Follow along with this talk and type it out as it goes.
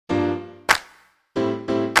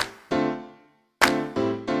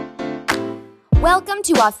Welcome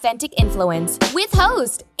to Authentic Influence with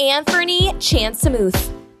host Anthony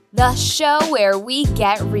Chansamuth, the show where we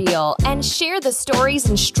get real and share the stories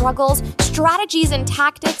and struggles, strategies and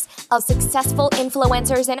tactics of successful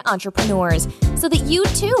influencers and entrepreneurs so that you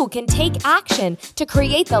too can take action to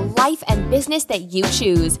create the life and business that you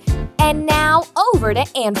choose. And now over to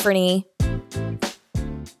Anthony.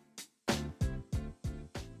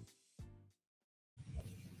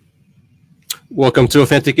 Welcome to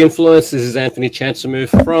Authentic Influence. This is Anthony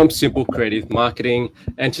Chansamuth from Simple Creative Marketing.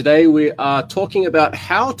 And today we are talking about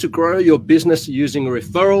how to grow your business using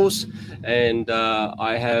referrals. And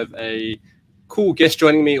I have a cool guest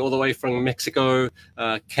joining me all the way from Mexico,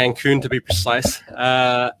 Cancun to be precise.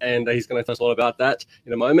 And he's going to tell us all about that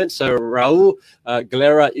in a moment. So Raul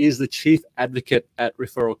Galera is the Chief Advocate at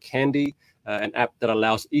Referral Candy, an app that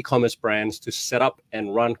allows e-commerce brands to set up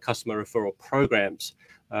and run customer referral programs.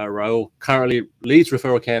 Raul currently leads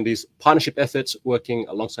Referral Candy's partnership efforts, working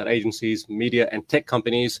alongside agencies, media, and tech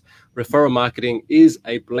companies. Referral marketing is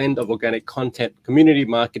a blend of organic content, community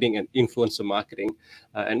marketing, and influencer marketing.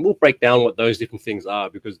 And we'll break down what those different things are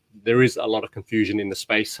because there is a lot of confusion in the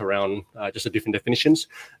space around just the different definitions.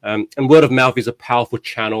 And word of mouth is a powerful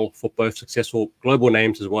channel for both successful global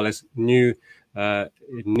names as well as new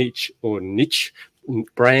niche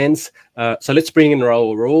brands. So let's bring in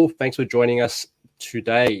Raul. Raul, thanks for joining us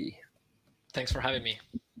today. Thanks for having me.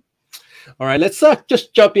 All right, let's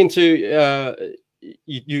just jump into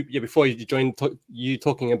before you joined, you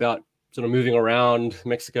talking about sort of moving around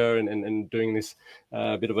Mexico and doing this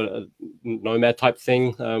bit of a nomad type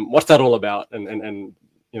thing. What's that all about? And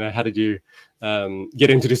you know, how did you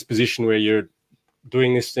get into this position where you're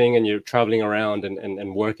doing this thing and you're traveling around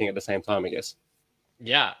and working at the same time, I guess?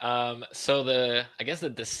 Yeah. So I guess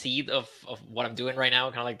the seed of what I'm doing right now,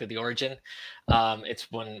 kind of like the origin,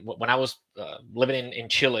 it's when I was living in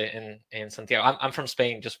Chile in Santiago. I'm from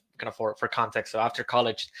Spain, just kind of for context. So after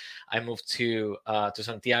college, I moved to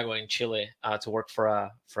Santiago in Chile to work for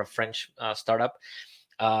a French startup,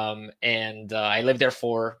 and I lived there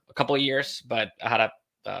for a couple of years. But I had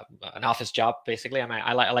an office job basically.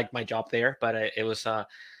 I liked my job there, but it was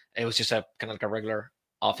just a kind of like a regular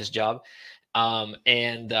office job.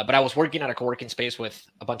 But I was working at a co-working space with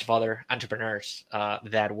a bunch of other entrepreneurs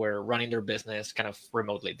that were running their business kind of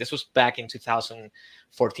remotely. This was back in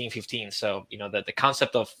 2014, 15. So, you know, the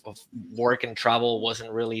concept of work and travel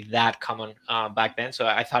wasn't really that common back then. So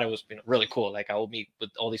I thought it was really cool. Like I would meet with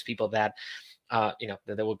all these people that, that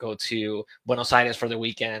they will go to Buenos Aires for the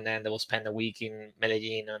weekend, and then they will spend a week in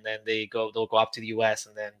Medellin, and then they'll go up to the US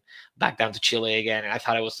and then back down to Chile again. And I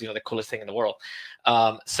thought it was, the coolest thing in the world.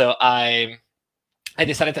 So I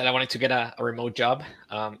decided that I wanted to get a remote job.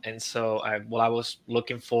 And so I was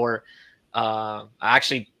looking for, I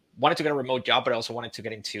actually wanted to get a remote job, but I also wanted to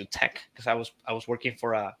get into tech because I was working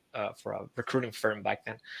for a recruiting firm back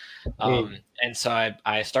then. And so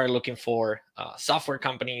I started looking for software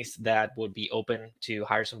companies that would be open to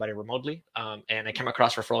hire somebody remotely. And I came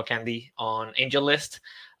across Referral Candy on AngelList.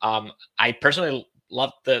 I personally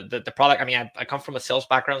loved the product. I mean, I come from a sales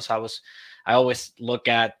background, so I always look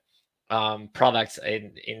at products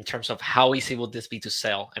in terms of how easy would this be to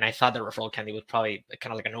sell, and I thought that Referral Candy was probably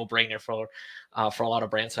kind of like a no-brainer for a lot of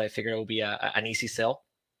brands. So I figured it would be an easy sell.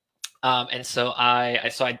 And so I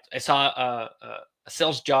saw a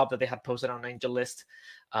sales job that they had posted on AngelList,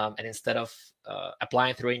 and instead of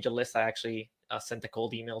applying through AngelList, I actually sent a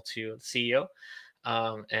cold email to the CEO,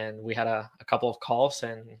 and we had a couple of calls,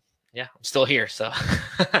 and yeah, I'm still here. So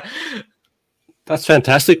that's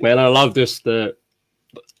fantastic, man. I love this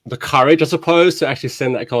the courage, I suppose, to actually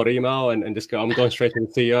send that cold email and just go, I'm going straight to the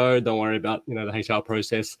CEO. Don't worry about, the HR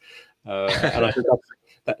process. And I think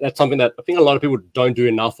that's something that I think a lot of people don't do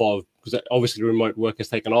enough of, because obviously remote work has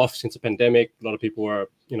taken off since the pandemic. A lot of people were,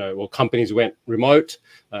 companies went remote,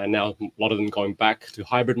 and now a lot of them going back to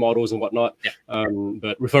hybrid models and whatnot. Yeah.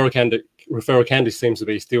 But Referral Candy seems to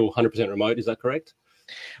be still 100% remote. Is that correct?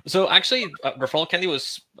 So actually, Referral Candy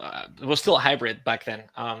was still a hybrid back then.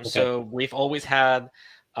 Okay. So we've always had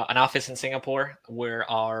an office in Singapore where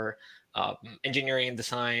our engineering,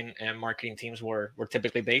 design, and marketing teams were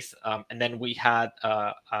typically based. And then we had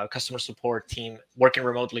a customer support team working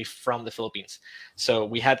remotely from the Philippines. So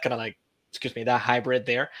we had kind of like, that hybrid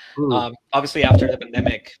there. Obviously, after the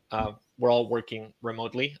pandemic, we're all working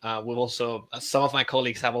remotely. We've also, some of my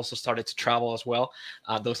colleagues have also started to travel as well.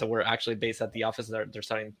 Those that were actually based at the office, they're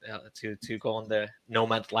starting to go on the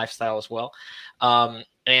nomad lifestyle as well. I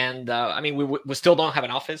mean, we still don't have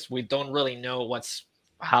an office. We don't really know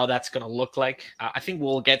how that's going to look like. I think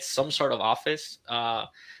we'll get some sort of office,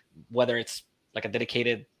 whether it's like a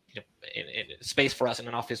dedicated space for us in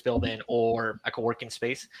an office building or a co-working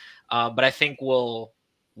space. But I think we'll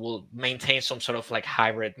maintain some sort of like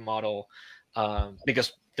hybrid model,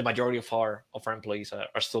 because the majority of our employees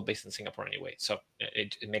are still based in Singapore anyway. So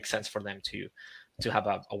it makes sense for them to have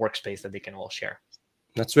a workspace that they can all share.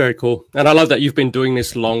 That's very cool, and I love that you've been doing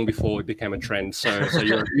this long before it became a trend. So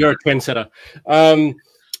you're a trendsetter.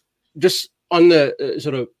 Just on the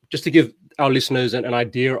sort of, just to give our listeners an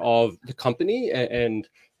idea of the company, and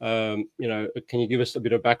can you give us a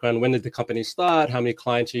bit of background? When did the company start? How many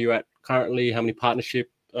clients are you at currently? How many partnership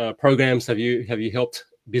programs have you helped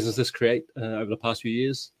businesses create over the past few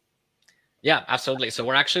years? Yeah, absolutely. So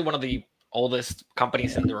we're actually one of the oldest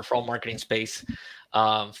companies in the referral marketing space,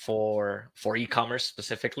 for e-commerce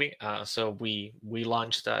specifically. So we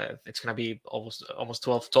launched, it's going to be almost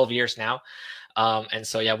 12 years now. And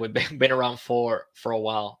so, yeah, we've been around for a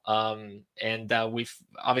while. And we've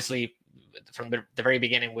obviously, from the very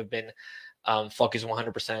beginning, we've been focused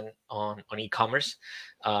 100% on e-commerce.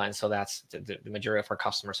 And so that's the majority of our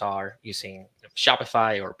customers are using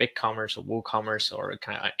Shopify or BigCommerce or WooCommerce or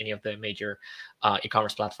kind of any of the major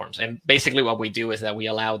e-commerce platforms. And basically what we do is that we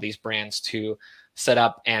allow these brands to set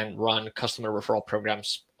up and run customer referral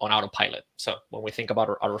programs on autopilot. So when we think about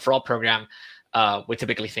our referral program, we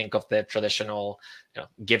typically think of the traditional,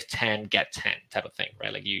 give 10, get 10 type of thing,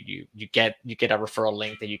 right? Like you get a referral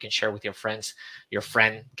link that you can share with your friends. Your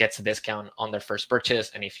friend gets a discount on their first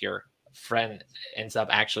purchase, and if your friend ends up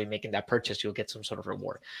actually making that purchase, you'll get some sort of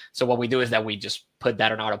reward. So what we do is that we just put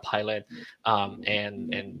that on autopilot,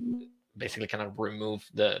 and basically kind of remove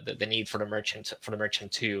the need for the merchant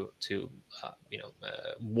to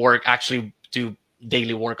actually do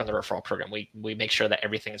daily work on the referral program. We make sure that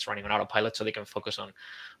everything is running on autopilot so they can focus on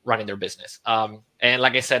running their business. And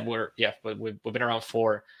like I said, we've been around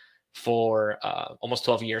for almost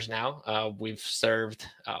 12 years now. We've served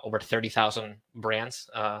over 30,000 brands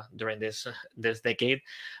during this decade,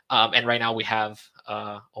 and right now we have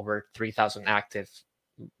over 3,000 active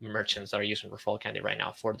merchants that are using Referral Candy right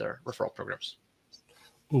now for their referral programs.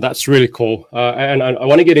 That's really cool. And I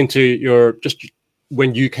want to get into just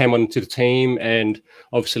when you came onto the team, and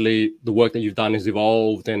obviously the work that you've done has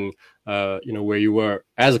evolved, and where you were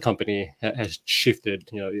as a company has shifted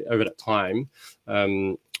over that time.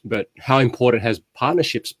 But how important has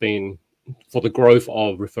partnerships been for the growth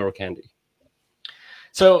of Referral Candy?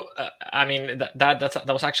 So I mean that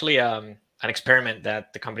was actually an experiment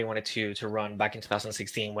that the company wanted to run back in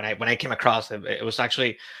 2016. When I came across it, it was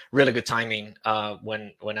actually really good timing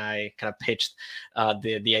when I kind of pitched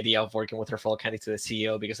the idea of working with Referral Candy to the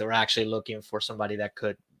CEO, because they were actually looking for somebody that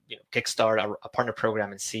could kickstart a partner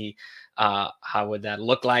program and see how would that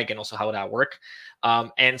look like, and also how would that work.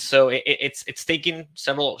 And so it's taken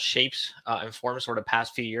several shapes and forms over the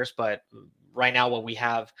past few years, but right now what we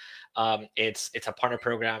have, it's a partner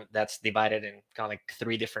program that's divided in kind of like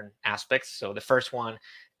three different aspects. So the first one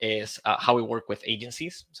is how we work with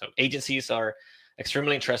agencies. So agencies are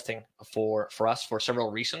extremely interesting for us for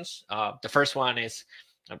several reasons. The first one is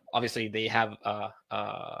obviously they have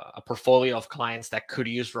a portfolio of clients that could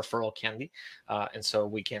use Referral Candy, and so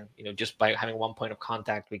we can, just by having one point of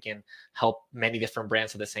contact, we can help many different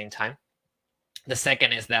brands at the same time. The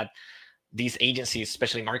second is that these agencies,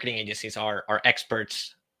 especially marketing agencies, are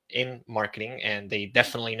experts in marketing, and they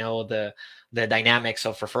definitely know the dynamics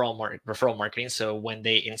of referral marketing. So when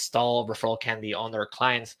they install Referral Candy on their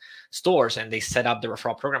clients' stores and they set up the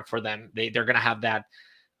referral program for them, they're going to have that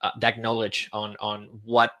knowledge on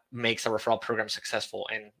what makes a referral program successful,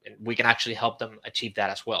 and we can actually help them achieve that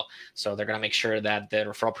as well. So they're going to make sure that the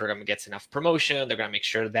referral program gets enough promotion. They're going to make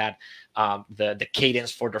sure that the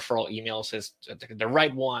cadence for the referral emails is the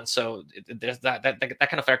right one. So there's that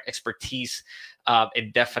kind of expertise.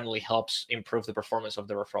 It definitely helps improve the performance of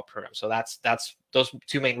the referral program. So that's those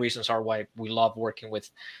two main reasons are why we love working with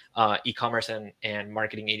e-commerce and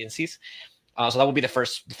marketing agencies. So that would be the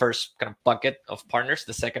first kind of bucket of partners.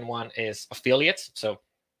 The second one is affiliates. So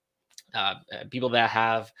people that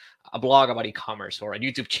have a blog about e-commerce or a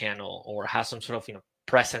YouTube channel or has some sort of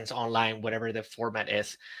presence online, whatever the format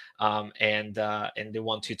is, and they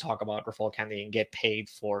want to talk about Referral Candy and get paid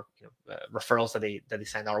for referrals that they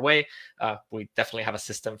send our way. We definitely have a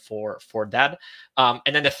system for that. And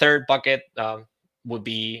then the third bucket would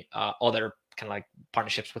be other kind of like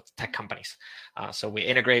partnerships with tech companies. So we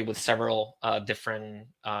integrate with several different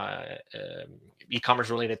e-commerce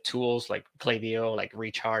related tools like Klaviyo, like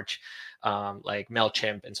Recharge, like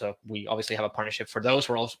MailChimp. And so we obviously have a partnership for those.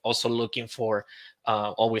 We're also looking for,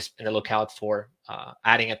 always in the lookout for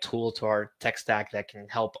adding a tool to our tech stack that can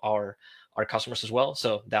help our our customers as well.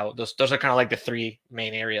 So those are kind of like the three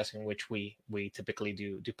main areas in which we typically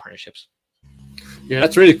do partnerships. Yeah,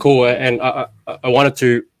 that's really cool, and I wanted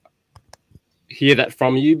to hear that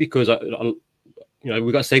from you because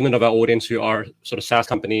we've got a segment of our audience who are sort of SaaS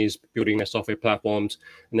companies building their software platforms,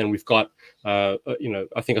 and then we've got I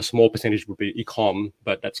think a small percentage would be e-com,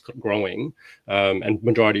 but that's growing, and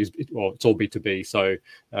majority is it's all B2B. So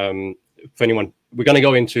for anyone, we're going to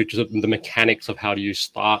go into just the mechanics of how do you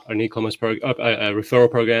start an e-commerce program, a referral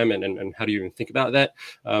program, and how do you even think about that.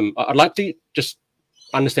 I'd like to just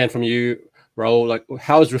understand from you, Raul, like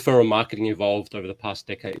how has referral marketing evolved over the past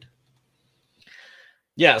decade?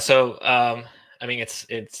 Yeah, so I mean,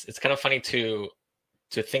 it's kind of funny to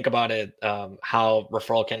think about it, how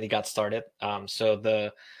Referral Candy got started. So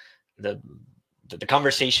the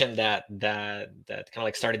conversation that kind of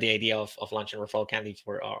like started the idea of launching Referral Candy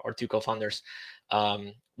for our two co-founders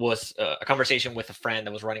was a conversation with a friend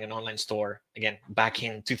that was running an online store, again, back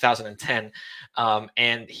in 2010.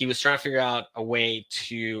 And he was trying to figure out a way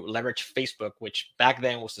to leverage Facebook, which back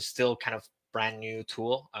then was still kind of brand new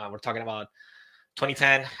tool. We're talking about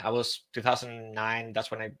 2010. I was 2009.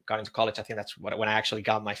 That's when I got into college. I think that's when I actually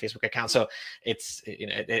got my Facebook account. So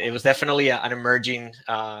it was definitely an emerging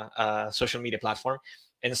social media platform.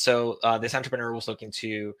 And so this entrepreneur was looking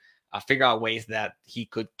to figure out ways that he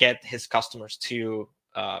could get his customers to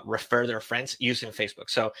refer their friends using Facebook.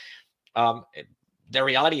 So the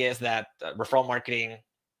reality is that referral marketing,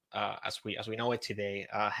 as we know it today,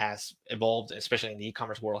 has evolved, especially in the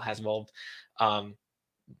e-commerce world, has evolved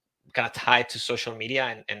kind of tied to social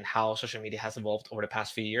media and how social media has evolved over the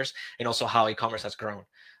past few years, and also how e-commerce has grown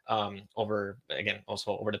over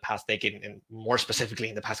the past decade, and more specifically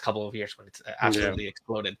in the past couple of years when it's absolutely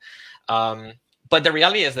exploded. But the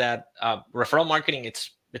reality is that referral marketing,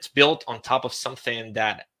 it's built on top of something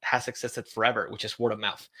that has existed forever, which is word of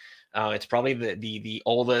mouth. It's probably the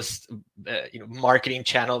oldest marketing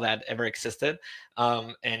channel that ever existed,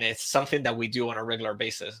 and it's something that we do on a regular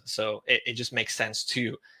basis. So it just makes sense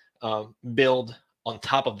to build on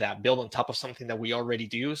top of that, build on top of something that we already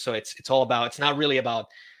do. So it's not really about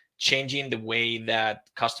changing the way that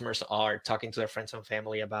customers are talking to their friends and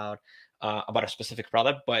family about a specific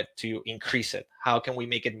product, but to increase it. How can we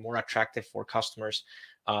make it more attractive for customers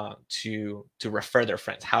to refer their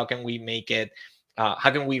friends? How can we make it?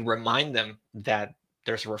 How can we remind them that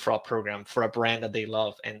there's a referral program for a brand that they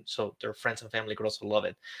love, and so their friends and family could also love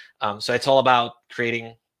it? So it's all about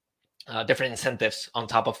creating different incentives on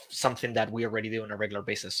top of something that we already do on a regular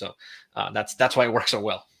basis. So that's why it works so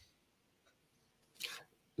well.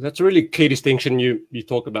 That's a really key distinction you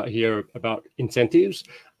talk about here about incentives.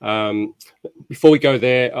 Before we go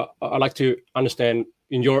there, I'd like to understand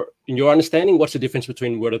in your understanding, what's the difference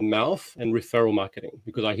between word of mouth and referral marketing?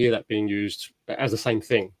 Because I hear that being used as the same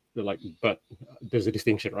thing, but there's a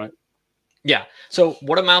distinction, right? Yeah. So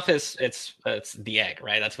word of mouth it's the egg,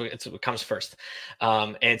 right? That's what comes first.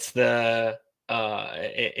 It's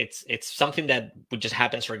something that just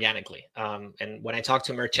happens organically. And when I talk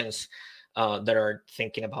to merchants that are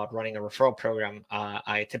thinking about running a referral program,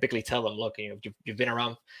 I typically tell them, look, you've been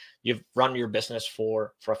around, you've run your business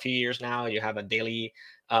for a few years now. You have a daily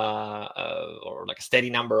or like a steady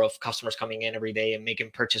number of customers coming in every day and making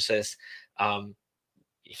purchases.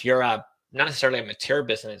 If you're not necessarily a mature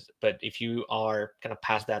business, but if you are kind of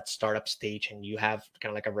past that startup stage and you have kind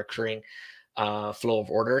of like a recurring flow of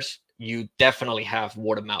orders, you definitely have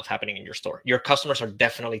word of mouth happening in your store. Your customers are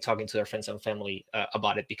definitely talking to their friends and family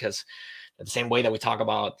about it, because the same way that we talk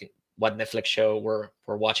about what Netflix show we're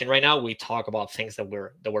watching right now, we talk about things that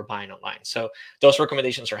we're buying online. So those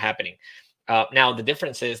recommendations are happening. Now, the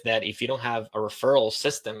difference is that if you don't have a referral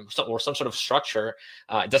system or some sort of structure,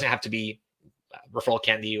 it doesn't have to be Referral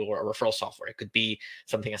Candy or a referral software. It could be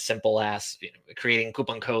something as simple as creating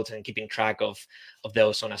coupon codes and keeping track of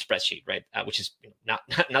those on a spreadsheet, right? Which is not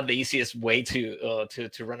the easiest way to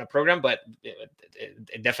run a program, but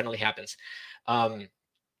it definitely happens.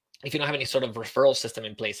 If you don't have any sort of referral system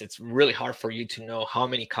in place, it's really hard for you to know how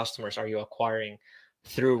many customers are you acquiring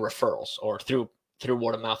through referrals or through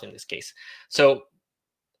word of mouth in this case. So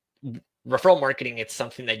referral marketing, it's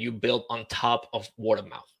something that you build on top of word of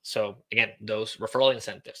mouth. So again, those referral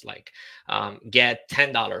incentives, like get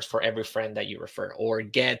 $10 for every friend that you refer, or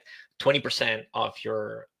get 20% of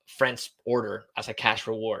your friend's order as a cash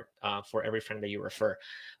reward for every friend that you refer,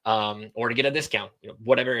 or to get a discount,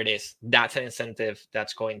 whatever it is, that's an incentive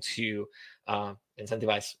that's going to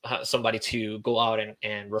incentivize somebody to go out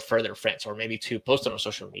and refer their friends, or maybe to post it on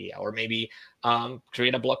social media, or maybe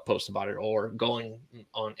create a blog post about it, or go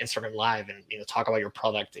on Instagram Live and talk about your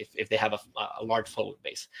product if they have a large follower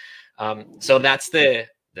base. So that's the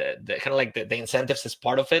the kind of like the incentives is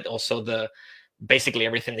part of it. Also the basically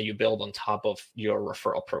everything that you build on top of your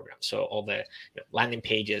referral program. So all the landing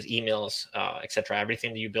pages, emails, etc.,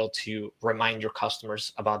 everything that you build to remind your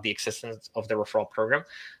customers about the existence of the referral program.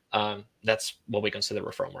 That's what we consider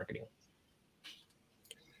referral marketing.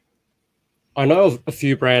 I know of a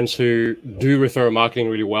few brands who do referral marketing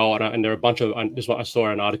really well, and there are a bunch of. This is what I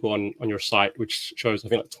saw an article on your site, which shows I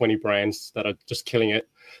think like 20 brands that are just killing it,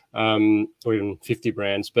 or even 50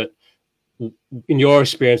 brands. But in your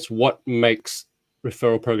experience, what makes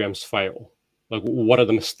referral programs fail? Like, what are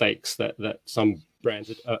the mistakes that some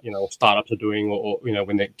brands, startups are doing, or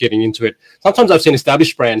when they're getting into it? Sometimes I've seen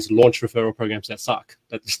established brands launch referral programs that suck.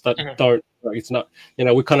 That just don't. Like, it's not.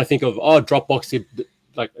 We kind of think of Dropbox did.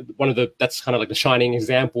 Like that's kind of like the shining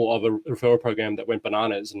example of a referral program that went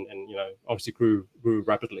bananas and obviously grew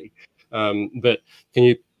rapidly. But can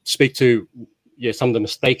you speak to some of the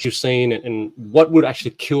mistakes you've seen and what would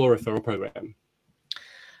actually kill a referral program?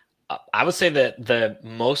 I would say that the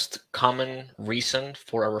most common reason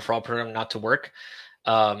for a referral program not to work,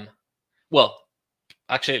 well,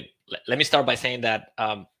 actually, let me start by saying that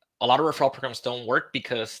a lot of referral programs don't work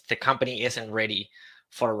because the company isn't ready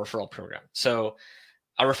for a referral program. So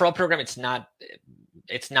a referral program, it's not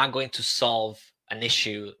going to solve an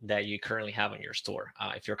issue that you currently have on your store.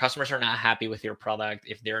 If your customers are not happy with your product,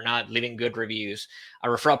 if they're not leaving good reviews, a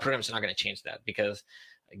referral program is not going to change that, because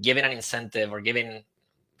giving an incentive or giving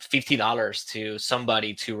 $50 to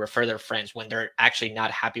somebody to refer their friends when they're actually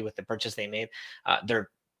not happy with the purchase they made, they're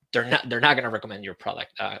not going to recommend your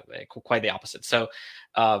product. Quite the opposite. So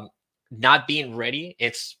not being ready,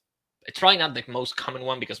 it's probably not the most common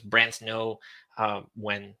one, because brands know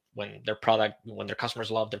when their customers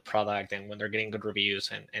love their product and when they're getting good reviews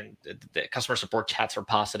and the customer support chats are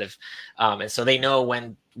positive, and so they know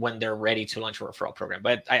when they're ready to launch a referral program.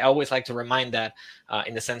 But I always like to remind that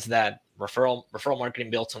in the sense that referral marketing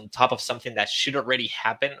builds on top of something that should already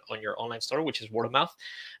happen on your online store, which is word of mouth.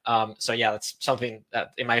 So yeah, that's something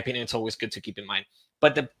that, in my opinion, it's always good to keep in mind.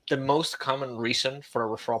 But the most common reason for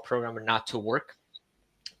a referral program not to work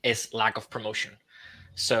is lack of promotion.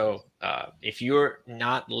 So if you're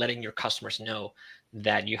not letting your customers know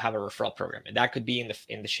that you have a referral program, and that could be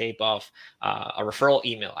in the shape of a referral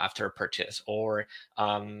email after a purchase, or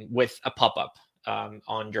with a pop-up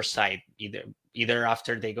on your site, either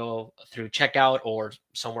after they go through checkout or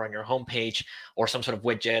somewhere on your homepage, or some sort of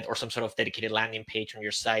widget or some sort of dedicated landing page on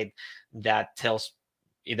your site that tells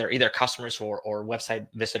either customers or website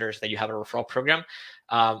visitors that you have a referral program,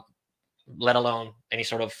 let alone any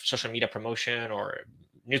sort of social media promotion or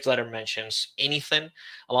newsletter mentions, anything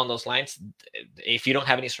along those lines. If you don't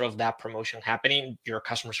have any sort of that promotion happening, your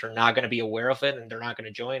customers are not going to be aware of it, and they're not going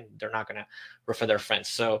to join. They're not going to refer their friends.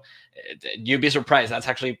 So you'd be surprised. That's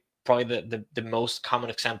actually probably the most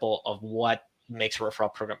common example of what makes a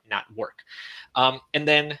referral program not work. And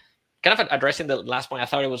then kind of addressing the last point, I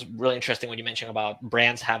thought it was really interesting when you mentioned about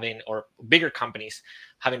brands having, or bigger companies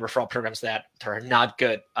having, referral programs that are not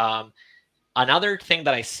good. Another thing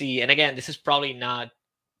that I see, and again, this is probably not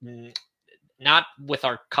with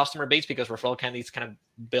our customer base, because Referral Candy is kind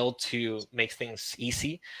of built to make things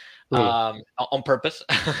easy on purpose.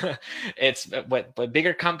 But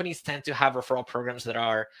bigger companies tend to have referral programs that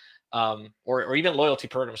are, or even loyalty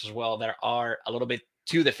programs as well, that are a little bit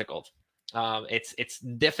too difficult. It's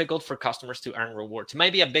difficult for customers to earn rewards. It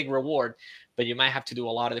might be a big reward, but you might have to do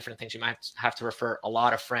a lot of different things. You might have to refer a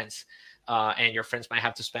lot of friends. And your friends might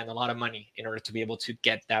have to spend a lot of money in order to be able to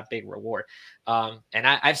get that big reward. And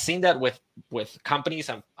I've seen that with companies.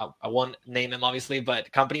 I won't name them, obviously, but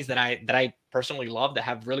companies that I personally love, that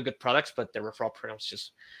have really good products, but their referral programs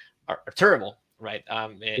just are terrible, right?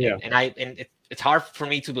 And it's hard for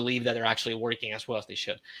me to believe that they're actually working as well as they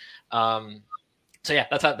should. So yeah,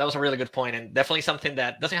 that was a really good point, and definitely something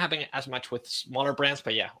that doesn't happen as much with smaller brands,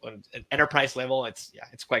 but yeah, on an enterprise level, it's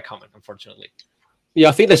quite common, unfortunately. Yeah,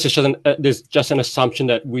 I think there's just an assumption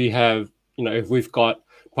that we have, if we've got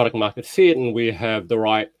product market fit and we have the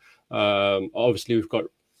right, obviously we've got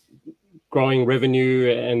growing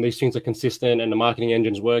revenue and these things are consistent and the marketing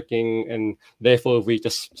engine's working, and therefore if we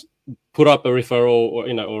just put up a referral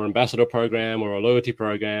or ambassador program or a loyalty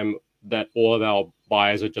program, that all of our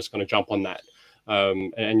buyers are just going to jump on that.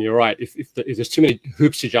 And you're right. If there's too many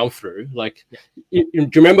hoops to jump through, do you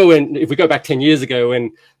remember if we go back 10 years ago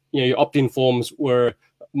when your opt-in forms were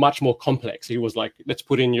much more complex? It was like, let's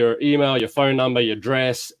put in your email, your phone number, your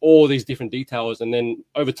address, all these different details. And then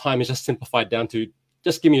over time, it's just simplified down to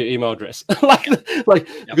just give me your email address.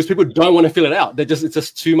 Because people don't want to fill it out. It's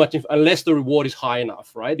just too much unless the reward is high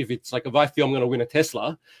enough, right? If it's like, if I feel I'm going to win a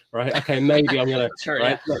Tesla, right? Okay, maybe I'm going to, sure,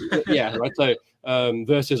 right? Right. So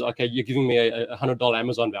versus, okay, you're giving me a $100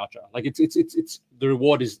 Amazon voucher. Like it's the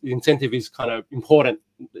reward is, the incentive is kind of important,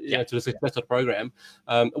 you know, to the success of the program.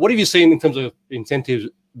 What have you seen in terms of incentives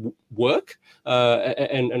work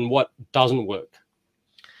and what doesn't work?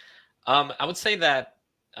 I would say that,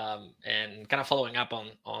 and kind of following up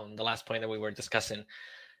on the last point that we were discussing,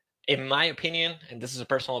 in my opinion, and this is a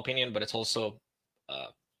personal opinion, but it's also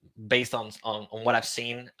based on what I've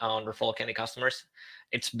seen on referral candy customers,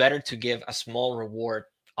 it's better to give a small reward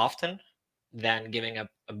often than giving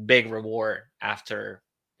a big reward after,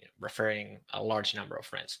 you know, referring a large number of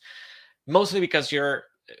friends. Mostly because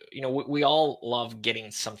we all love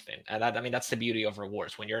getting something. That's the beauty of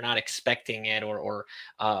rewards. When you're not expecting it, or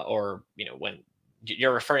you know, when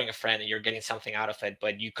you're referring a friend and you're getting something out of it,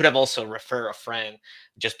 but you could have also refer a friend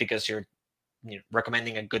just because you're, you know,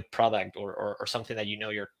 recommending a good product or something that, you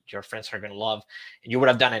know, your friends are going to love, and you would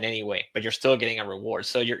have done it anyway, but you're still getting a reward.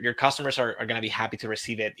 So your customers are going to be happy to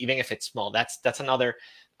receive it, even if it's small. That's another,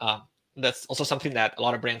 that's also something that a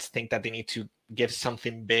lot of brands think that they need to give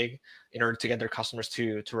something big in order to get their customers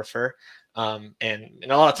to refer. And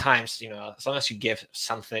a lot of times, you know, as long as you give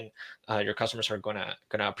something, your customers are gonna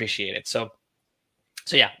appreciate it. So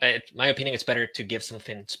yeah, in my opinion, it's better to give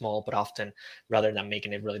something small but often, rather than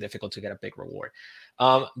making it really difficult to get a big reward.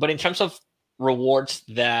 But in terms of rewards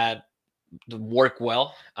that work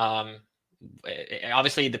well,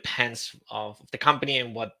 obviously it depends of the company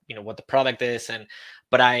and what the product is,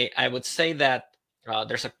 but I would say that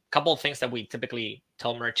there's a couple of things that we typically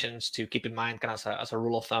tell merchants to keep in mind, kind of as a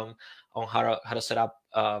rule of thumb, on how to set up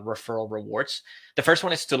referral rewards. The first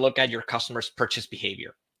one is to look at your customers' purchase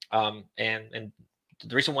behavior, and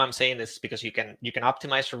the reason why I'm saying this is because you can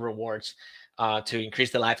optimize your rewards to increase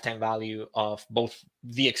the lifetime value of both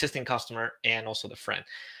the existing customer and also the friend.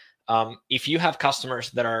 If you have customers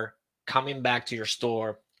that are coming back to your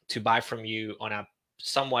store to buy from you on a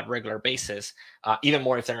somewhat regular basis, even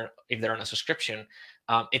more if they're on a subscription,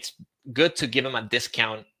 it's good to give them a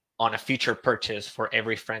discount on a future purchase for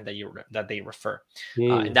every friend that they refer.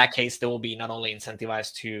 In that case, they will be not only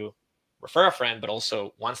incentivized to refer a friend, but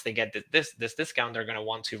also once they get this discount, they're going to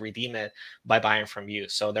want to redeem it by buying from you.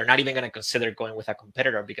 So they're not even going to consider going with a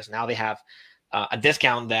competitor, because now they have a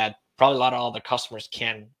discount that probably a lot of other customers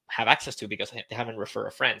can have access to because they haven't referred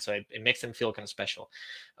a friend. So it makes them feel kind of special.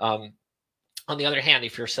 On the other hand,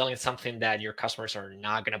 if you're selling something that your customers are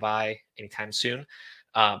not going to buy anytime soon,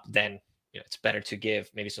 then it's better to give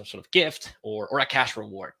maybe some sort of gift or a cash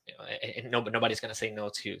reward. And nobody's going to say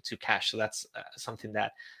no to cash. So that's something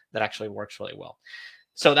that actually works really well.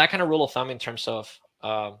 So that kind of rule of thumb in terms of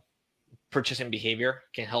purchasing behavior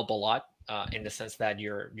can help a lot in the sense that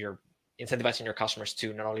you're incentivizing your customers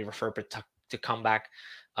to not only refer, but to come back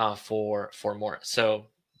for more. So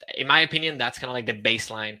in my opinion, that's kind of like the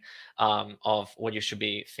baseline of what you should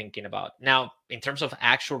be thinking about. Now, in terms of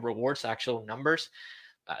actual rewards, actual numbers,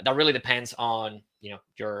 that really depends on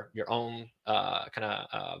your own kind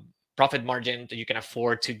of profit margin that you can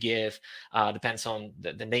afford to give. Depends on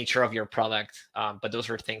the nature of your product, but those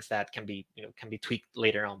are things that can be tweaked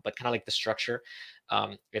later on. But kind of like the structure,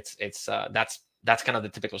 that's kind of the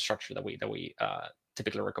typical structure that we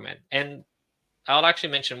typically recommend. And I'll actually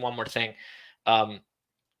mention one more thing.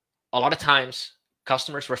 A lot of times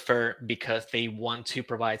customers refer because they want to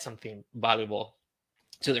provide something valuable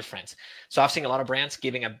to their friends. So I've seen a lot of brands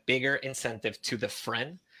giving a bigger incentive to the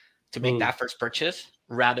friend to make that first purchase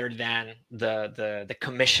rather than the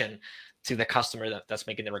commission to the customer that's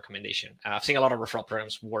making the recommendation. I've seen a lot of referral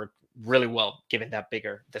programs work really well, giving that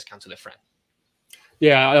bigger discount to the friend.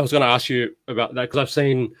 Yeah, I was going to ask you about that because I've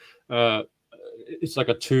seen it's like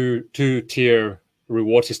a two-tier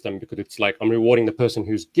reward system, because it's like I'm rewarding the person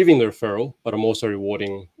who's giving the referral, but I'm also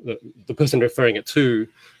rewarding the person referring it to,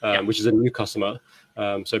 which is a new customer.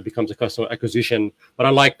 So it becomes a customer acquisition. But I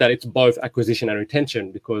like that it's both acquisition and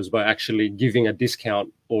retention, because by actually giving a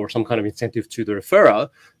discount or some kind of incentive to the referrer,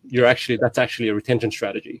 that's actually a retention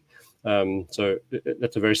strategy. So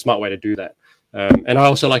that's a very smart way to do that. And I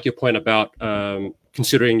also like your point about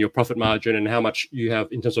considering your profit margin and how much you have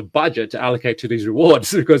in terms of budget to allocate to these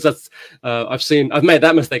rewards, because that's I've made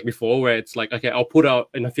that mistake before, where it's like, okay, I'll put out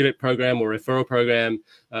an affiliate program or referral program,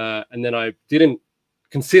 and then I didn't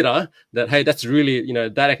consider that, hey, that's really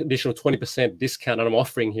that additional 20% discount that I'm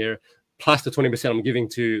offering here plus the 20% I'm giving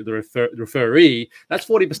to the referee, that's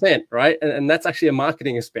 40%, right? And that's actually a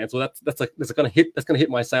marketing expense. So that's going to hit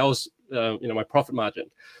my sales, my profit margin.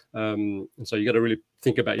 And so you got to really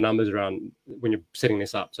think about your numbers around when you're setting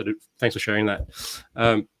this up. So thanks for sharing that.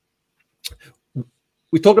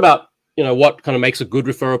 We talked about what kind of makes a good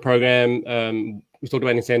referral program. We talked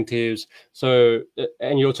about incentives. So,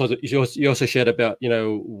 and you also shared about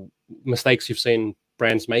mistakes you've seen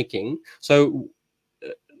brands making. So,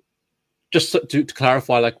 just to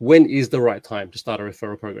clarify, like, when is the right time to start a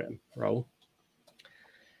referral program, Raul?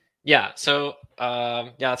 Yeah. So,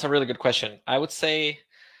 that's a really good question. I would say,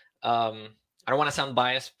 I don't want to sound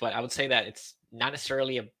biased, but I would say that it's not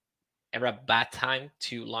necessarily ever a bad time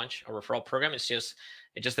to launch a referral program. It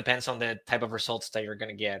just depends on the type of results that you're going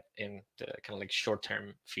to get in the kind of like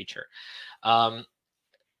short-term feature.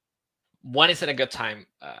 When is it a good time?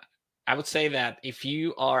 I would say that if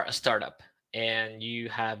you are a startup and you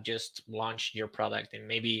have just launched your product, and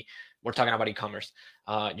maybe we're talking about e-commerce,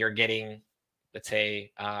 you're getting, let's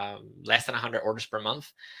say, less than 100 orders per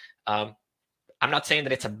month. I'm not saying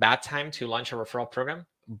that it's a bad time to launch a referral program,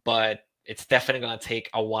 but it's definitely going to take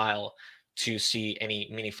a while to see any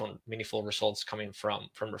meaningful results coming from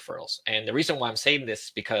referrals. And the reason why I'm saying this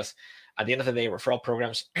is because at the end of the day, referral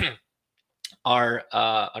programs are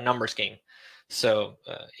a numbers game. So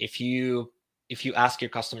if you ask your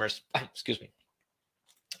customers, excuse me.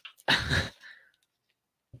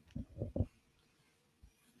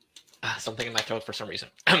 Something in my throat for some reason.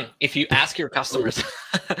 If you ask your customers,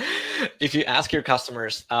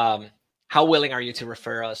 how willing are you to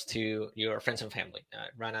refer us to your friends and family?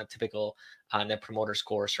 Run a typical Net Promoter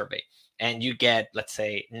Score survey, and you get, let's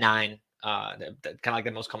say, 9. Kind of like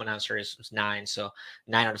the most common answer is 9. So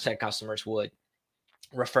 9 out of 10 customers would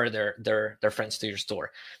refer their friends to your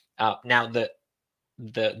store. Now the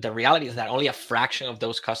reality is that only a fraction of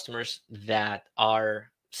those customers that are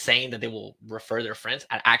saying that they will refer their friends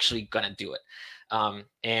are actually gonna do it.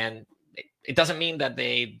 And it doesn't mean that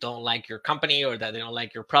they don't like your company or that they don't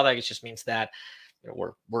like your product. It just means that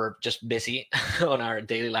we're just busy on our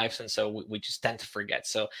daily lives, and so we just tend to forget.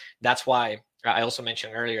 So that's why I also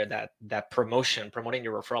mentioned earlier that promoting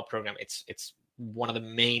your referral program, it's one of the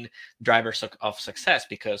main drivers of success,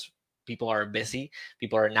 because people are busy.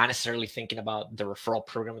 People are not necessarily thinking about the referral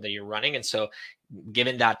program that you're running, and so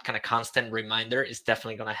giving that kind of constant reminder is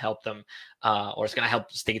definitely going to help them, or it's going to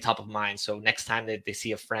help stay top of mind. So next time that they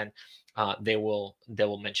see a friend, they will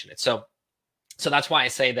mention it. So that's why I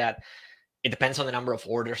say that it depends on the number of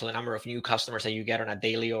orders or the number of new customers that you get on a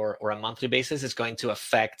daily or a monthly basis. Is going to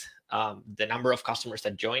affect the number of customers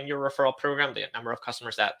that join your referral program, the number of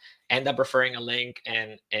customers that end up referring a link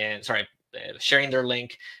and sharing their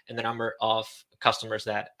link, and the number of customers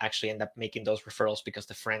that actually end up making those referrals because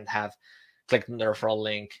the friend have clicked on the referral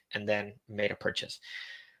link and then made a purchase.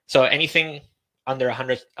 So anything under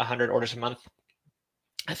 100 orders a month,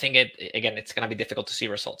 I think it's going to be difficult to see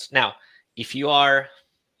results. Now, if you are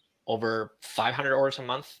over 500 orders a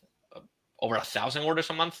month, over 1,000 orders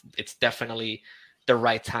a month, it's definitely the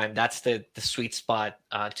right time. That's the sweet spot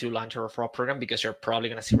to launch a referral program, because you're probably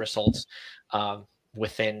going to see results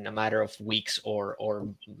within a matter of weeks or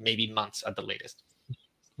maybe months at the latest.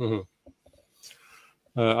 Mm-hmm.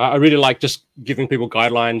 I really like just giving people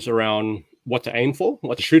guidelines around what to aim for,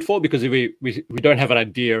 what to shoot for, because if we don't have an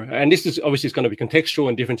idea, and this is obviously it's going to be contextual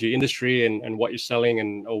and different to your industry and what you're selling,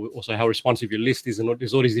 and also how responsive your list is, and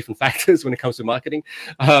there's all these different factors when it comes to marketing.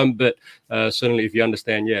 But certainly, if you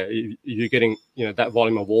understand, if you're getting that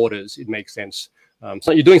volume of orders, it makes sense.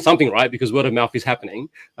 So you're doing something right, because word of mouth is happening,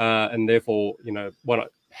 and therefore why not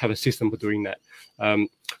have a system for doing that?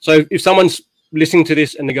 So if someone's listening to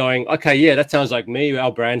this and they're going, okay, yeah, that sounds like me, our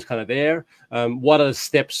brand's kind of there. What are the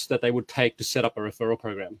steps that they would take to set up a referral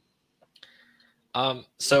program?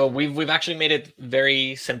 So we've actually made it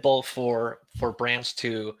very simple for brands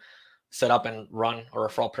to set up and run a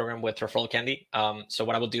referral program with Referral Candy. So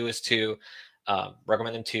what I will do is to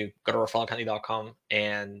recommend them to go to referralcandy.com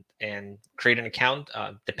and create an account.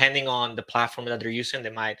 Depending on the platform that they're using,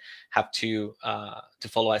 they might have to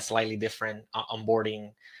follow a slightly different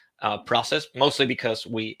onboarding process, mostly because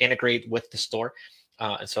we integrate with the store.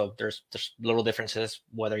 And so there's little differences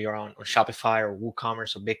whether you're on Shopify or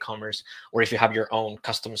WooCommerce or BigCommerce, or if you have your own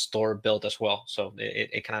custom store built as well. So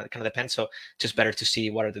it kind of depends. So just better to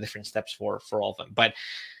see what are the different steps for all of them. But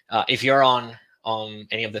if you're on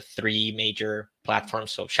any of the 3 major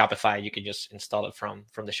platforms, so Shopify, you can just install it from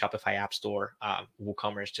the Shopify App Store.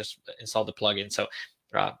 WooCommerce, just install the plugin. So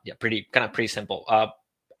pretty simple.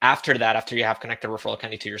 After that, after you have connected Referral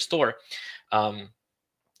Candy to your store, you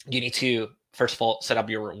need to, first of all, set up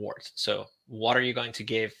your rewards. So what are you going to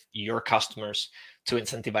give your customers to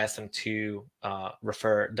incentivize them to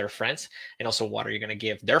refer their friends, and also what are you going to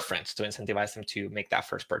give their friends to incentivize them to make that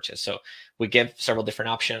first purchase. So we give several different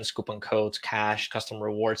options: coupon codes, cash, custom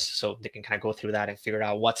rewards, so they can kind of go through that and figure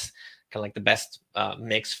out what's kind of like the best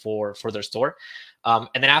mix for their store. And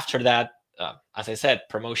then after that, as I said,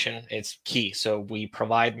 promotion is key. So we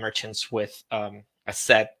provide merchants with a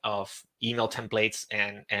set of email templates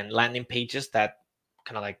and landing pages that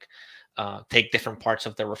kind of like take different parts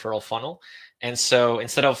of the referral funnel. And so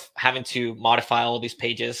instead of having to modify all these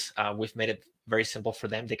pages, we've made it very simple for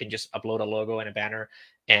them. They can just upload a logo and a banner,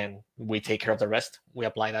 and we take care of the rest. We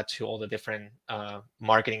apply that to all the different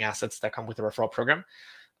marketing assets that come with the referral program.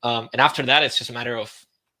 And after that, it's just a matter of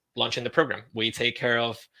launching the program. We take care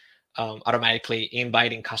of automatically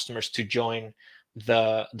inviting customers to join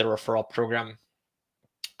the referral program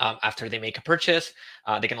after they make a purchase.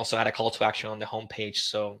 They can also add a call to action on the homepage,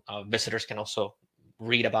 so visitors can also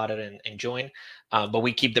read about it and join. But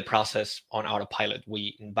we keep the process on autopilot.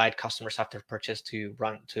 We invite customers after purchase to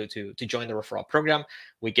join the referral program.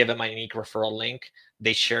 We give them a unique referral link.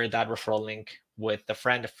 They share that referral link with a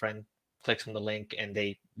friend. A friend clicks on the link and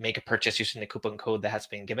they make a purchase using the coupon code that has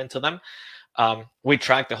been given to them. We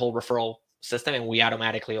track the whole referral system, and we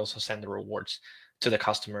automatically also send the rewards to the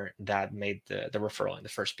customer that made the referral in the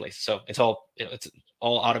first place. So it's all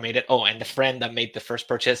automated. Oh, and the friend that made the first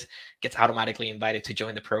purchase gets automatically invited to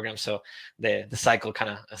join the program. So the cycle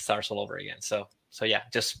kind of starts all over again. So yeah,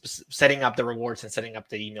 just setting up the rewards and setting up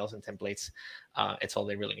the emails and templates. It's all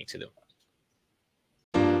they really need to do.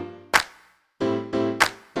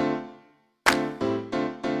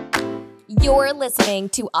 You're listening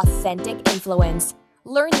to Authentic Influence.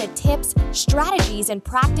 Learn the tips, strategies, and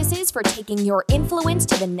practices for taking your influence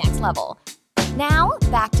to the next level. Now,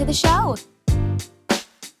 back to the show.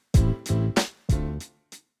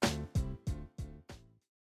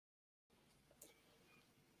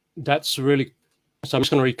 That's really, so I'm just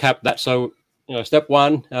going to recap that. So, step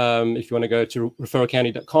one, if you want to go to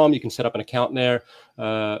referralcandy.com, you can set up an account there.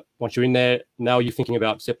 Once you're in there, now you're thinking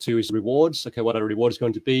about step two is rewards. Okay, what are rewards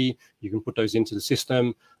going to be? You can put those into the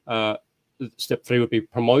system. Step three would be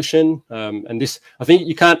promotion. And this, I think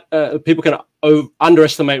you can't, people can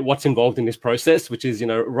underestimate what's involved in this process, which is,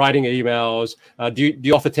 writing emails. Do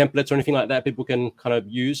you offer templates or anything like that people can kind of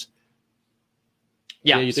use?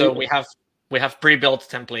 Yeah, so we have pre-built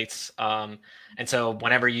templates. And so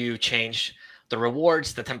whenever you change the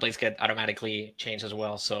rewards, the templates get automatically changed as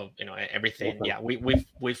well. So, everything, okay. Yeah,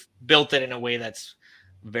 we've built it in a way that's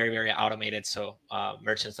very, very automated. So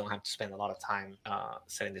merchants don't have to spend a lot of time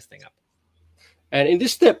setting this thing up. And in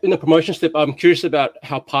this step, in the promotion step, I'm curious about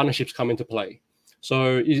how partnerships come into play.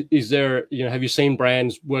 So is there, have you seen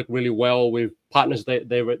brands work really well with partners? They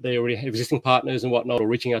already have existing partners and whatnot, or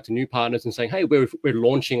reaching out to new partners and saying, hey, we're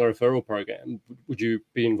launching a referral program. Would you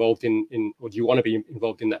be involved in or do you want to be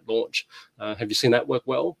involved in that launch? Have you seen that work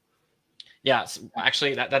well? Yeah,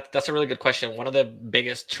 actually, that's a really good question. One of the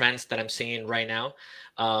biggest trends that I'm seeing right now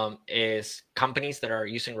is companies that are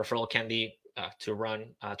using Referral Candy to run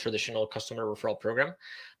a traditional customer referral program,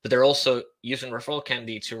 but they're also using Referral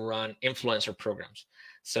Candy to run influencer programs.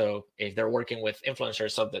 So if they're working with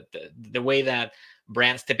influencers, so the way that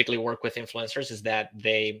brands typically work with influencers is that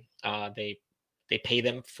they pay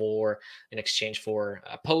them for in exchange for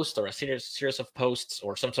a post or a series of posts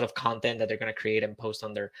or some sort of content that they're going to create and post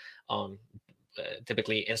on their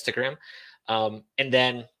typically Instagram, and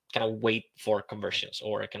then kind of wait for conversions,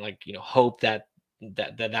 or can hope that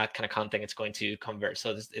kind of content is going to convert.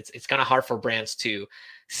 So it's kind of hard for brands to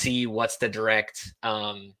see what's the direct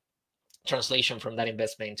translation from that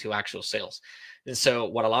investment to actual sales. And so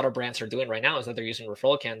what a lot of brands are doing right now is that they're using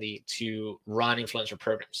Referral Candy to run influencer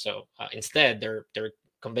programs. So instead, they're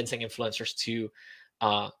convincing influencers to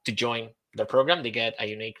join their program. They get a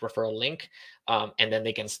unique referral link, and then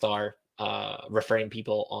they can start referring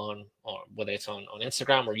people on whether it's on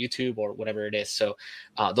Instagram or YouTube or whatever it is. So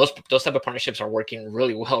those type of partnerships are working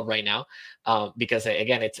really well right now because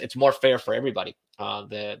again, it's more fair for everybody.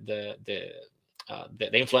 The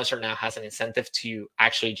influencer now has an incentive to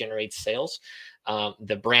actually generate sales.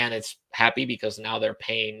 The brand is happy because now they're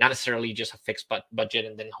paying not necessarily just a fixed budget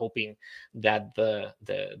and then hoping that the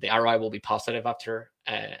ROI will be positive after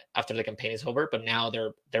the campaign is over, but now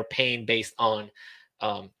they're paying based on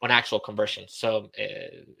actual conversion. So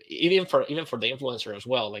even for the influencer as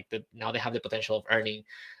well, now they have the potential of earning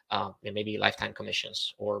maybe lifetime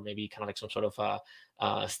commissions, or maybe kind of like some sort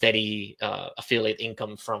of steady affiliate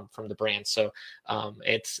income from the brand. So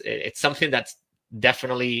it's something that's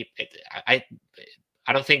definitely, I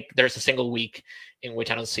don't think there's a single week in which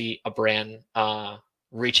I don't see a brand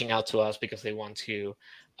reaching out to us because they want to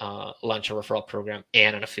launch a referral program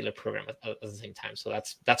and an affiliate program at the same time. So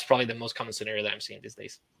that's probably the most common scenario that I'm seeing these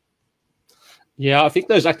days. Yeah, I think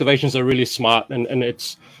those activations are really smart, and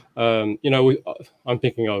it's I'm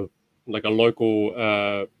thinking of like a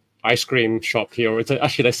local ice cream shop here.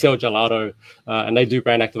 Actually they sell gelato, and they do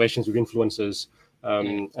brand activations with influencers.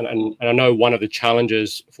 And I know one of the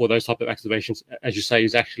challenges for those type of activations, as you say,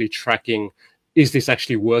 is actually tracking, is this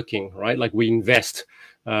actually working, right? Like we invest,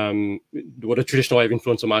 what a traditional way of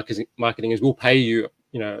influencer marketing is, we'll pay you,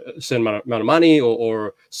 a certain amount of money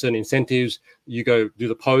or certain incentives. You go do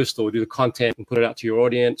the post or do the content and put it out to your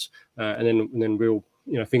audience, and then we'll,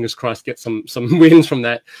 fingers crossed, get some wins from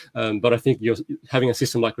that. But I think you're having a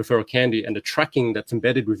system like Referral Candy and the tracking that's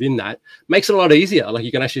embedded within that makes it a lot easier. Like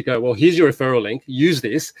you can actually go, well, here's your referral link, use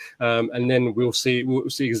this, and then we'll see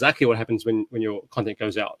exactly what happens when your content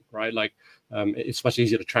goes out, right? Like it's much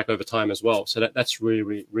easier to track over time as well. So that's really,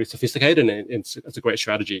 really, really sophisticated, and it's a great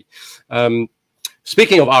strategy.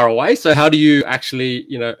 Speaking of ROI, so how do you actually,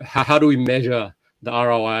 how do we measure the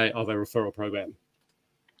ROI of a referral program?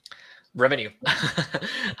 Revenue.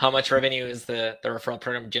 How much revenue is the referral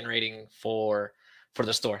program generating for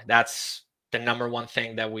the store? That's the number one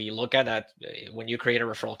thing that we look at. That when you create a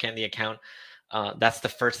Referral Candy account, that's the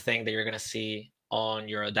first thing that you're going to see on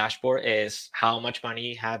your dashboard is how much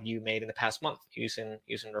money have you made in the past month using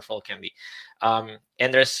Referral Candy.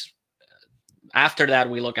 And there's, after that,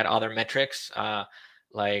 we look at other metrics,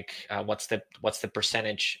 like what's the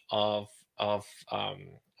percentage of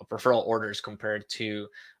referral orders compared to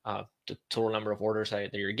the total number of orders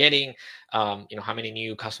that you're getting, how many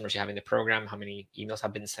new customers you have in the program, how many emails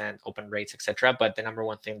have been sent, open rates, etc. But the number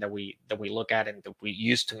one thing that we look at and that we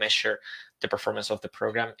use to measure the performance of the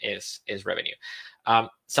program is revenue.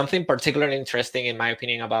 Something particularly interesting, in my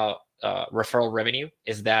opinion, about referral revenue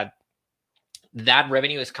is that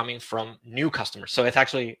revenue is coming from new customers. So it's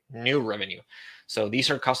actually new revenue. So these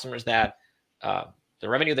are customers that the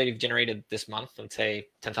revenue that you've generated this month, let's say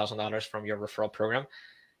 $10,000 from your referral program,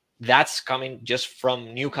 that's coming just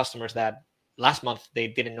from new customers that last month they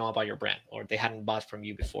didn't know about your brand or they hadn't bought from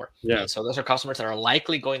you before. Yeah. And so those are customers that are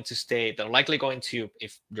likely going to stay. They're likely going to,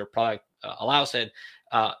 if your product allows it,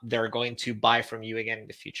 they're going to buy from you again in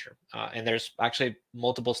the future. And there's actually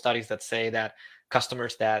multiple studies that say that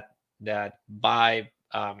customers that buy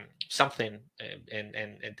something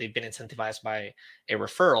and they've been incentivized by a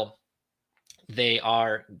referral, they're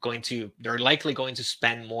likely going to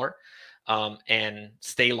spend more and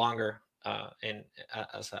stay longer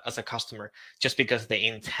as a customer, just because the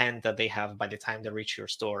intent that they have by the time they reach your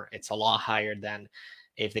store, it's a lot higher than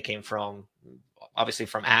if they came from, obviously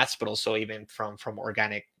from ads, but also even from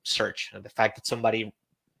organic search. And the fact that somebody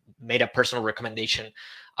made a personal recommendation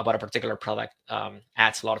about a particular product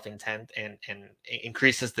adds a lot of intent and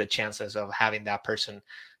increases the chances of having that person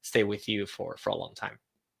stay with you for a long time.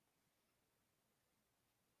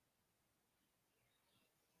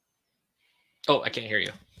 Oh, I can't hear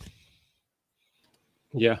you.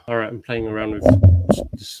 Yeah, all right. I'm playing around with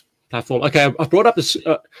this platform. Okay, I've brought up this.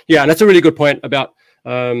 And that's a really good point about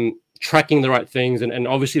tracking the right things, and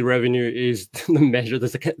obviously revenue is the measure.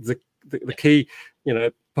 There's the key,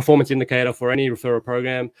 performance indicator for any referral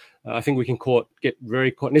program. I think we can get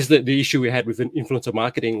very caught. And this is the issue we had with influencer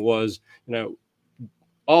marketing was,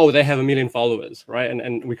 they have 1 million followers, right?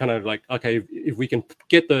 And we kind of like, okay, if we can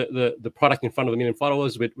get the product in front of 1 million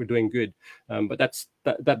followers, we're doing good. But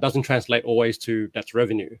that doesn't translate always to that's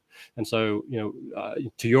revenue. And so,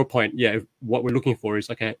 to your point, what we're looking for is,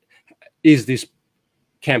 okay, is this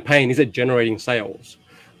campaign, is it generating sales,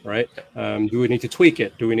 right? Do we need to tweak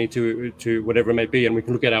it? Do we need to whatever it may be? And we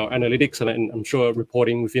can look at our analytics and I'm sure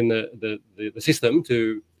reporting within the system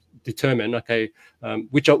to determine, okay,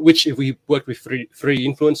 which if we work with three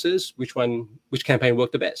influencers, which campaign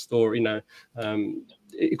worked the best, or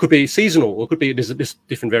it could be seasonal, or it could be there's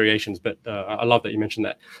different variations. But I love that you mentioned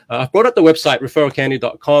that. I've brought up the website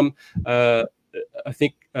referralcandy.com. I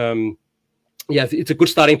think it's a good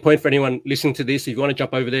starting point for anyone listening to this. If you want to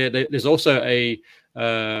jump over there, there's also I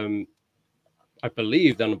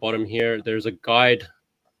believe down the bottom here there's a guide.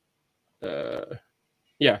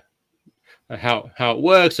 How it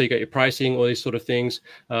works, so you get your pricing, all these sort of things.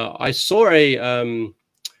 I saw a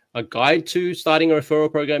guide to starting a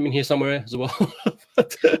referral program in here somewhere as well.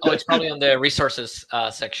 It's probably on the resources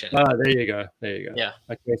section. There you go. Yeah.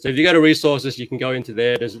 Okay, so if you go to resources, you can go into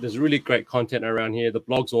there. There's really great content around here. The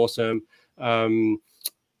blog's awesome.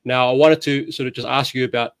 Now, I wanted to sort of just ask you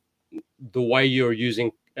about the way you're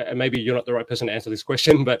using. Maybe you're not the right person to answer this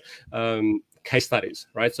question, but case studies,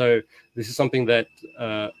 right? So this is something that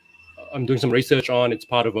I'm doing some research on. It's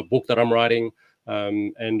part of a book that I'm writing.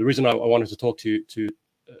 And the reason I wanted to talk to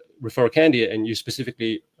Referral Candy and you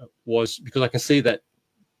specifically was because I can see that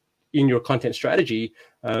in your content strategy,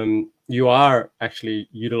 you are actually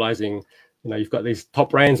utilizing, you've got these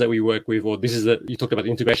top brands that we work with, or this is you talked about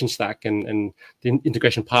the integration stack and the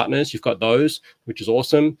integration partners. You've got those, which is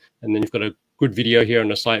awesome. And then you've got a good video here on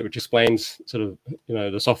the site, which explains sort of,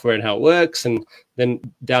 the software and how it works. And then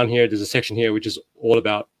down here, there's a section here, which is all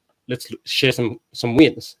about, let's share some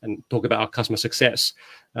wins and talk about our customer success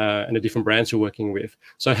and the different brands you're working with.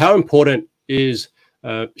 So how important is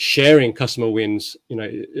sharing customer wins,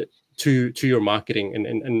 to your marketing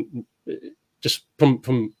and just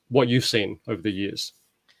from what you've seen over the years?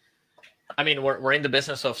 I mean, we're in the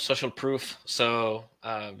business of social proof, so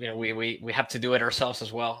we have to do it ourselves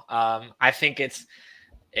as well. I think it's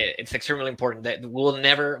extremely important that we'll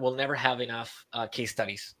never have enough case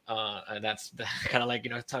studies. That's kind of like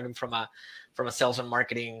talking from a sales and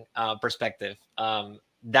marketing perspective.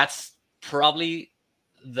 That's probably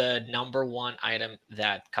the number one item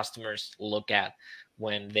that customers look at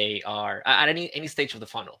when they are at any stage of the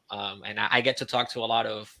funnel. And I get to talk to a lot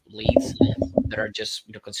of leads that are just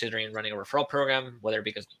considering running a referral program, whether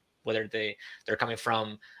they're coming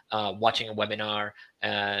from watching a webinar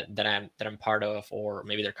that I'm part of, or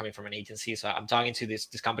maybe they're coming from an agency. So I'm talking to these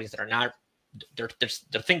companies that are not,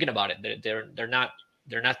 they're thinking about it.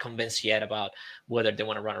 They're not convinced yet about whether they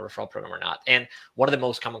want to run a referral program or not. And one of the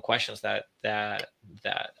most common questions that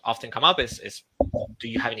often come up is, do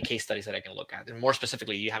you have any case studies that I can look at? And more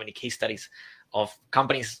specifically, do you have any case studies of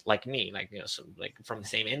companies like me, like from the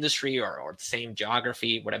same industry or the same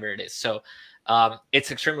geography, whatever it is. So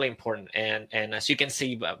it's extremely important. And as you can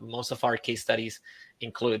see, most of our case studies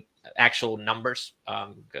include actual numbers,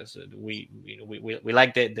 because we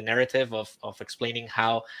like the narrative of explaining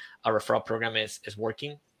how a referral program is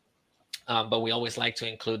working. But we always like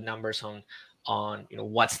to include numbers on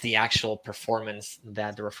what's the actual performance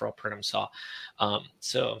that the referral program saw.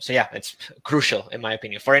 So yeah, it's crucial in my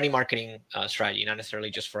opinion for any marketing strategy, not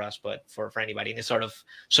necessarily just for us, but for anybody. Any sort of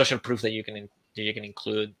social proof that you can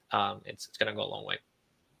include, it's going to go a long way.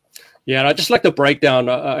 Yeah, and I just like the breakdown.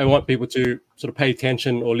 I want people to sort of pay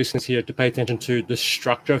attention, or listeners here to pay attention to the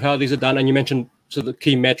structure of how these are done. And you mentioned sort of the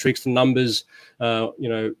key metrics, the numbers,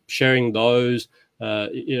 sharing those.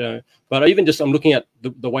 But even just I'm looking at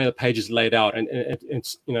the way the page is laid out, and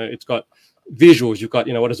it's got visuals. You've got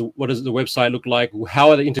what does the website look like? How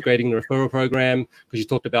are they integrating the referral program? Because you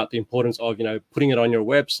talked about the importance of putting it on your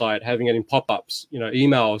website, having it in pop-ups,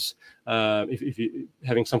 emails. If you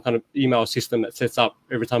having some kind of email system that sets up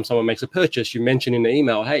every time someone makes a purchase, you mention in the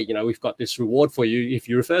email, hey, we've got this reward for you if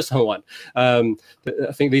you refer someone. I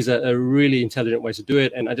think these are really intelligent ways to do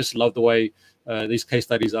it, and I just love the way these case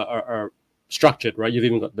studies are structured, right? You've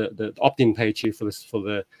even got the opt-in page here for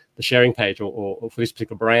the sharing page or for this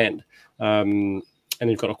particular brand, and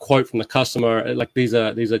you've got a quote from the customer. Like these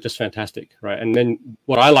are just fantastic, right? And then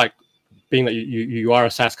what I like, being that you are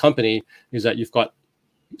a SaaS company, is that you've got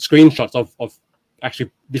screenshots of actually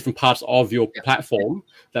different parts of your platform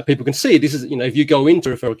that people can see. This is, if you go into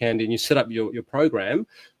Referral Candy and you set up your program,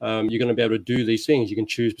 you're going to be able to do these things. You can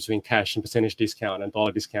choose between cash and percentage discount and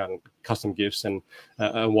dollar discount and custom gifts and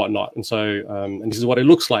whatnot. And so, and this is what it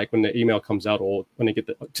looks like when the email comes out or when they get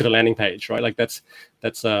to the landing page, right? Like that's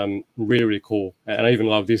really, really cool. And I even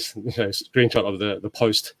love this screenshot of the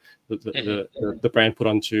post the brand put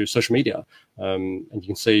onto social media. And you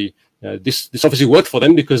can see this obviously worked for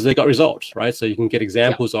them because they got results, right? So you can get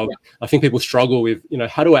examples of, I think people struggle with,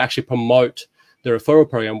 how do I actually promote the referral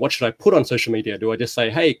program? What should I put on social media? Do I just say,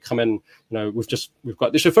 hey, come in, we've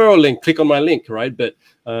got this referral link, click on my link, right? But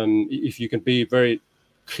if you can be very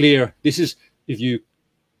clear, this is, if you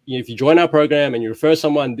join our program and you refer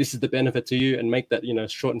someone, this is the benefit to you, and make that,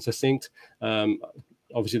 short and succinct.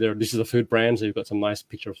 Obviously, this is a food brand, so you've got some nice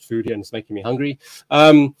picture of food here, and it's making me hungry.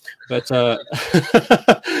 And then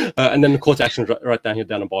the call to action right down here,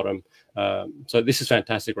 down the bottom. So this is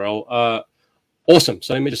fantastic, Raul. Awesome.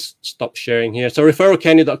 So let me just stop sharing here. So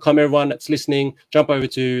referralcandy.com, everyone that's listening, jump over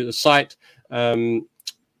to the site. We're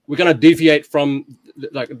going to deviate from,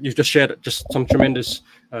 like you've just shared, just some tremendous,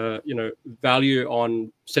 value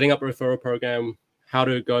on setting up a referral program, how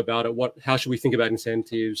to go about it, how should we think about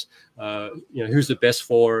incentives, who's the best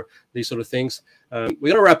for these sort of things. We're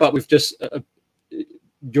going to wrap up with just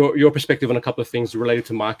your perspective on a couple of things related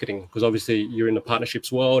to marketing, because obviously you're in the partnerships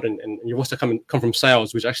world and you've also come from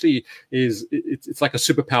sales, which actually it's like a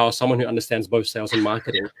superpower, someone who understands both sales and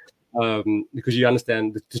marketing, because you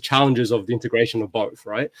understand the challenges of the integration of both,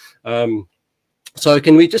 right? So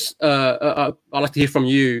can we just, I'd like to hear from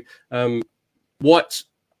you,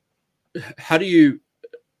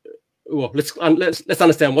 well, let's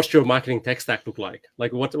understand, what's your marketing tech stack look like?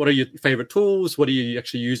 Like, what are your favorite tools? What are you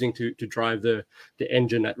actually using to drive the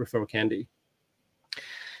engine at Referral Candy?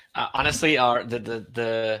 Honestly,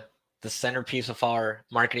 the centerpiece of our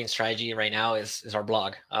marketing strategy right now is our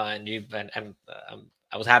blog. And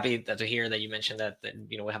I was happy to hear that you mentioned that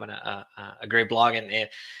we have a great blog, and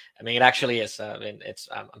it actually is. It's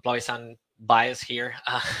I'm probably sound biased here,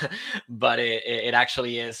 but it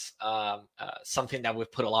actually is something that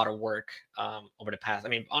we've put a lot of work over the past.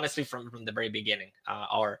 Honestly, from the very beginning,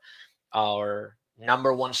 our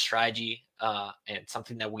number one strategy, and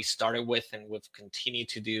something that we started with and we've continued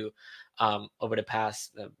to do over the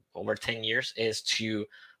past over 10 years, is to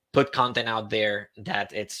put content out there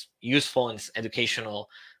that it's useful and it's educational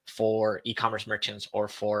for e-commerce merchants or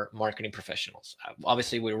for marketing professionals.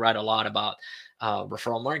 Obviously, we write a lot about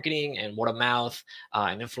referral marketing and word of mouth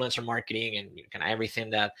and influencer marketing and kind of everything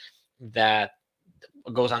that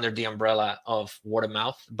goes under the umbrella of word of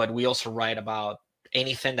mouth. But we also write about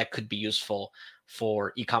anything that could be useful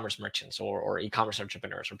for e-commerce merchants or e-commerce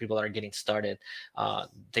entrepreneurs or people that are getting started,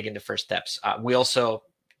 taking the first steps. We also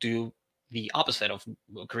do the opposite of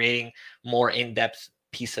creating more in-depth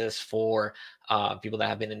pieces for people that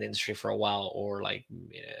have been in the industry for a while, or like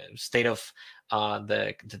state of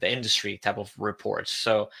the industry type of reports.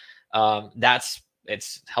 So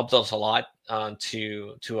it's helped us a lot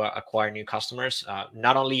to acquire new customers,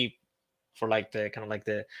 not only for like the kind of like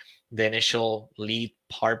the initial lead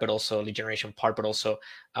part, but also lead generation part, but also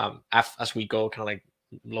as we go kind of like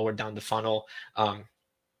lower down the funnel.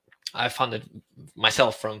 I found it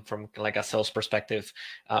myself from like a sales perspective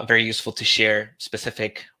very useful to share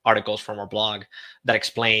specific articles from our blog that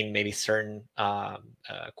explain maybe certain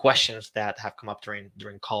questions that have come up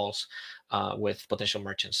during calls with potential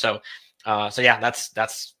merchants. So yeah, that's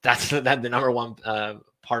the number one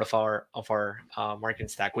part of our marketing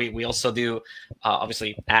stack. We also do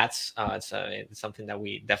obviously ads. It's something that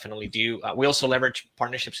we definitely do. We also leverage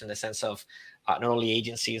partnerships in the sense of not only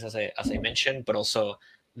agencies, as I mentioned, but also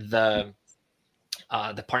the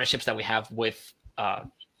partnerships that we have with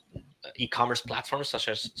e-commerce platforms such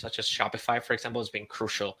as Shopify, for example, has been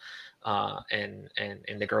crucial in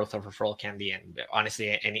the growth of Referral Candy, and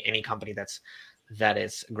honestly any company that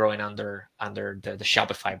is growing under the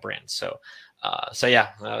Shopify brand. So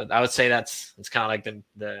yeah, I would say it's kind of like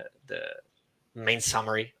the main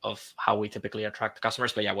summary of how we typically attract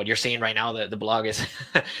customers. But yeah, what you're seeing right now, the blog is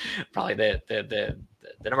probably the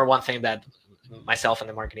number one thing that myself and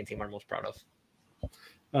the marketing team are most proud of.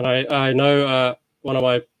 And I know one of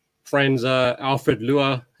my friends, Alfred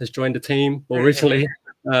Lua, has joined the team more recently.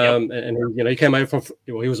 And he came over from,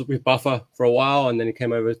 he was with Buffer for a while, and then he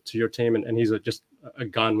came over to your team, and he's just a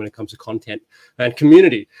gun when it comes to content and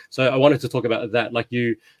community. So I wanted to talk about that. Like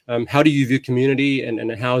how do you view community,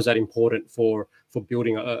 and how is that important for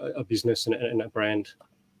building a business and a brand?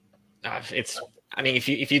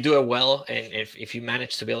 If you do it well, and if you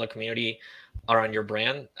manage to build a community around your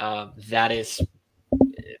brand, that is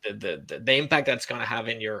the impact that's going to have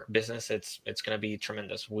in your business. It's going to be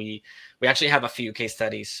tremendous. We actually have a few case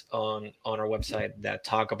studies on our website that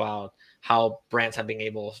talk about how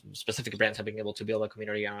specific brands have been able to build a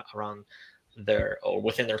community around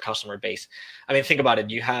within their customer base. Think about it.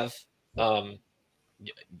 You have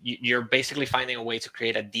you're basically finding a way to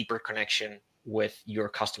create a deeper connection with your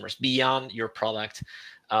customers beyond your product,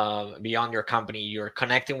 beyond your company. You're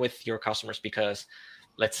connecting with your customers because,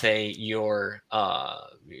 let's say, your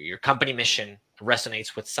company mission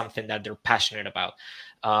resonates with something that they're passionate about.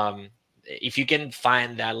 If you can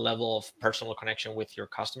find that level of personal connection with your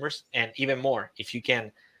customers, and even more, if you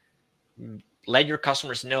can let your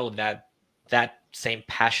customers know that same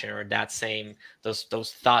passion or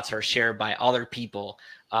those thoughts are shared by other people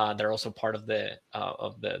that are also part of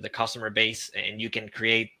the customer base, and you can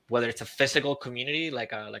create, whether it's a physical community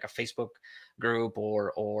like a Facebook group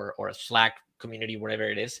or a Slack community, whatever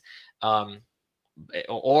it is,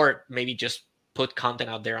 or maybe just put content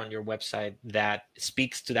out there on your website that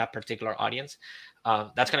speaks to that particular audience.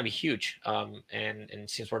 That's going to be huge. And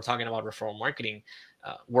since we're talking about referral marketing,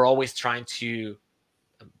 we're always trying to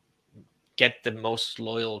get the most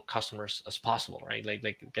loyal customers as possible, right?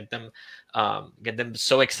 Like get them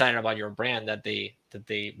so excited about your brand that they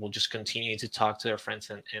will just continue to talk to their friends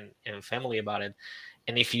and family about it.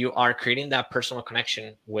 And if you are creating that personal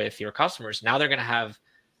connection with your customers, now they're going to have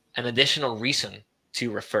an additional reason to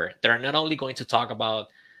refer. They're not only going to talk about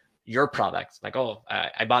your product, like, oh,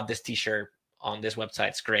 I bought this t-shirt on this website,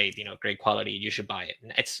 it's great, great quality, you should buy it.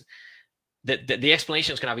 And it's the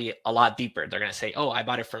explanation is going to be a lot deeper. They're going to say, oh, I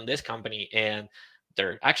bought it from this company, and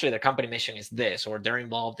their company mission is this, or they're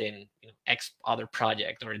involved in X other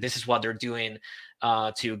project, or this is what they're doing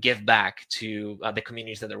to give back to the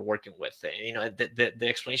communities that they're working with. The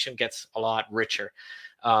explanation gets a lot richer.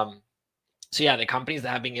 So yeah, the companies that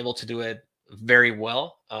have been able to do it very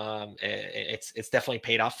well, it's definitely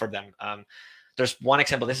paid off for them. There's one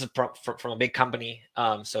example. This is from a big company,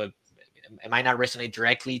 so it might not resonate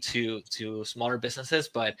directly to smaller businesses,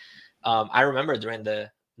 but I remember during the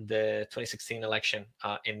 2016 election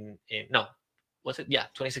no, was it? Yeah,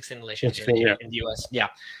 2016 election in the US. Yeah,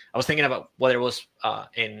 I was thinking about whether it was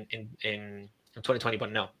in 2020,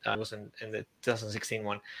 but no, it was in the 2016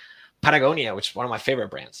 one. Patagonia, which is one of my favorite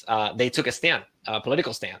brands, they took a stand, a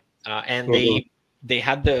political stand, and they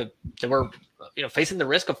were facing the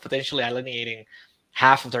risk of potentially alienating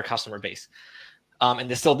half of their customer base, and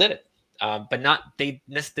they still did it, but they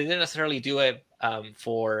didn't necessarily do it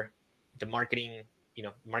for the marketing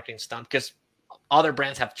stunt, because other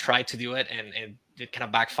brands have tried to do it and it kind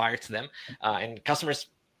of backfired to them, and customers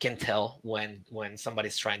can tell when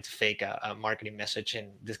somebody's trying to fake a marketing message and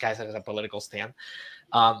disguise it as a political stand.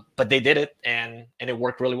 But they did it, and it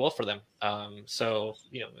worked really well for them. So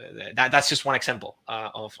that's just one example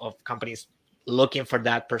of companies looking for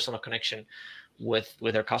that personal connection with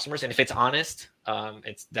their customers. And if it's honest,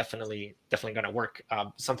 it's definitely going to work.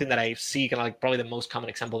 Something that I see, kind of like probably the most common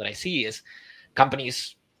example that I see, is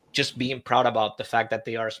companies just being proud about the fact that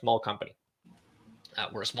they are a small company.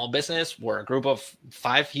 We're a small business. We're a group of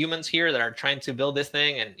 5 humans here that are trying to build this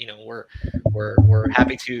thing, and we're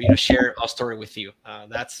happy to share our story with you.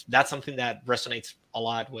 That's something that resonates a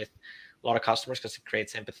lot with a lot of customers, because it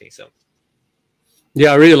creates empathy. So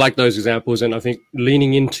yeah, I really like those examples, and I think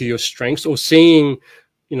leaning into your strengths, or seeing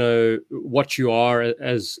what you are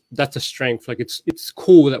as, that's a strength. Like it's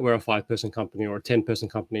cool that we're a 5-person company or a 10-person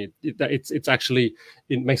company. It's actually,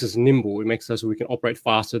 it makes us nimble. It makes us so we can operate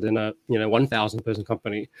faster than a 1,000-person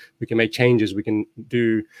company. We can make changes. We can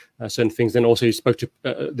do certain things. Then also you spoke to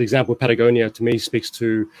the example of Patagonia. To me, speaks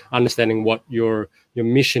to understanding what your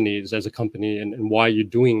mission is as a company, and why you're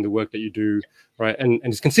doing the work that you do, right? And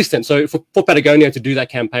it's consistent. So for Patagonia to do that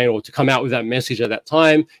campaign, or to come out with that message at that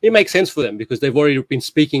time, it makes sense for them, because they've already been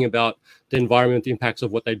speaking about the environment, the impacts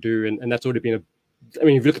of what they do, and that's already been if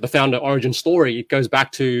you look at the founder origin story, it goes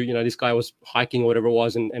back to this guy was hiking or whatever it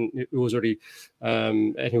was, and it was already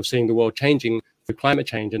and he was seeing the world changing through climate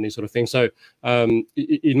change and these sort of things. So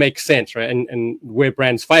it makes sense, right? And where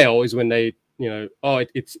brands fail is when they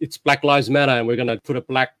it's Black Lives Matter, and we're going to put a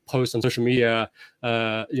black post on social media,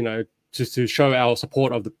 to show our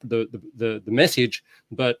support of the message.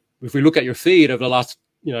 But if we look at your feed over the last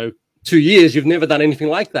 2 years, you've never done anything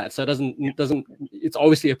like that. So it's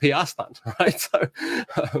obviously a PR stunt, right? So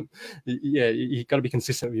you got to be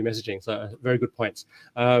consistent with your messaging. So very good points.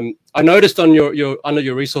 I noticed on your under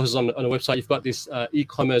your resources on the website, you've got this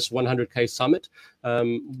e-commerce 100K summit.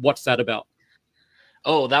 What's that about?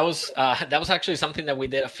 Oh, that was actually something that we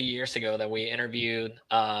did a few years ago, that we interviewed,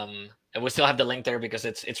 and we still have the link there because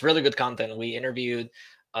it's really good content. We interviewed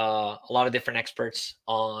a lot of different experts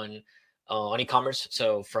on e-commerce,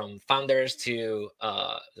 so from founders to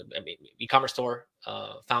e-commerce store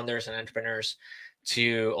founders and entrepreneurs,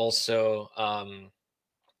 to also kind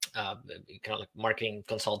of like marketing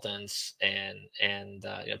consultants and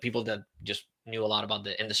people that just knew a lot about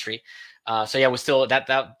the industry. So yeah, we still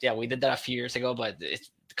we did that a few years ago, but the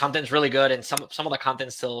content's really good, and some of the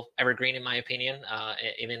content's still evergreen in my opinion.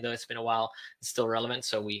 Even though it's been a while, it's still relevant,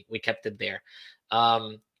 so we kept it there.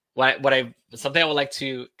 Something I would like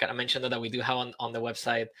to kind of mention that we do have on the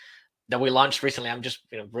website that we launched recently. I'm just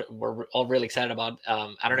we're all really excited about.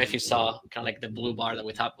 I don't know if you saw kind of like the blue bar that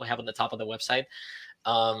we have on the top of the website.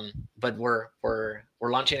 But we're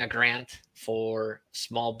launching a grant for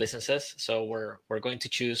small businesses. So we're going to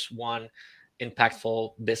choose one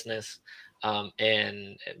impactful business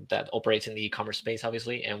and that operates in the e-commerce space,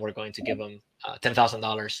 obviously, and we're going to give them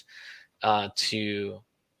 $10,000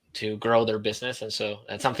 to grow their business. And so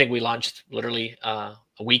that's something we launched literally a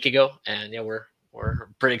week ago, and yeah, we're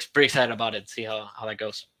pretty excited about it. See how that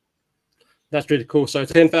goes. That's really cool. So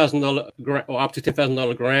 $10,000 grant, or up to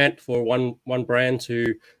 $10,000 grant for one brand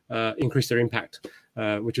to increase their impact,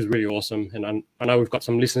 which is really awesome. And I know we've got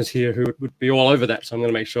some listeners here who would be all over that. So I'm going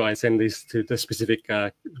to make sure I send these to the specific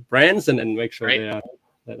brands and make sure that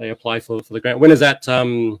they apply for the grant. When is that?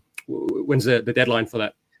 When's the deadline for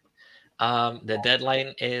that? The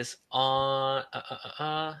deadline is on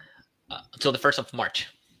until the 1st of March.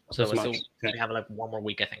 So we have like one more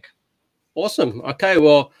week, I think. Awesome. Okay.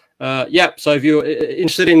 Well, yeah. So if you're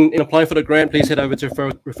interested in applying for the grant, please head over to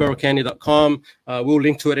referralcandy.com. We'll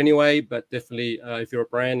link to it anyway, but definitely if you're a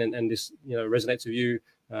brand and this resonates with you,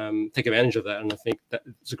 take advantage of that. And I think that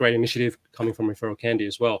it's a great initiative coming from Referral Candy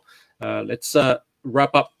as well. Let's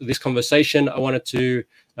wrap up this conversation. I wanted to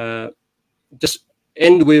just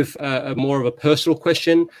end with more of a personal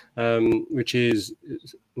question, which is,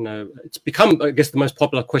 it's become, I guess, the most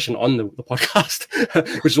popular question on the podcast,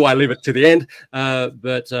 which is why I leave it to the end.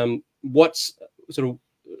 But what's sort of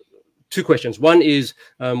two questions. One is,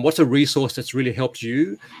 what's a resource that's really helped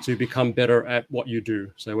you to become better at what you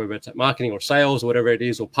do? So whether it's at marketing or sales or whatever it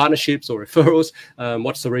is, or partnerships or referrals,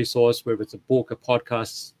 what's the resource, whether it's a book, a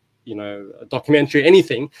podcast, a documentary,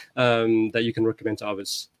 anything that you can recommend to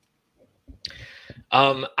others?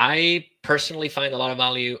 I personally find a lot of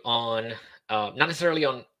value on, not necessarily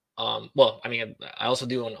on, well, I mean, I also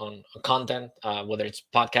do on content, whether it's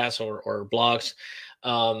podcasts or blogs.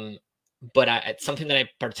 But it's something that I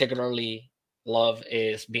particularly love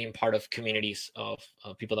is being part of communities of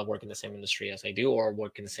people that work in the same industry as I do or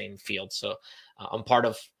work in the same field. So I'm part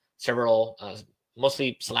of several,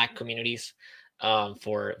 mostly Slack communities from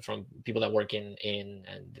people that work in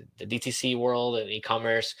the DTC world and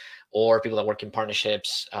e-commerce, or people that work in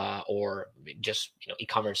partnerships or just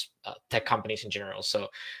e-commerce tech companies in general. So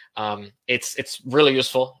it's really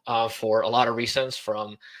useful for a lot of reasons,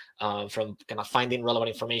 from kind of finding relevant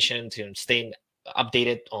information to staying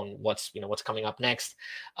updated on what's coming up next,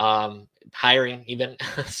 hiring even.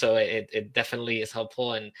 So it definitely is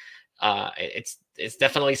helpful, and it's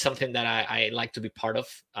definitely something that I like to be part of.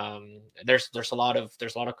 There's a lot of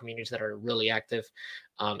communities that are really active,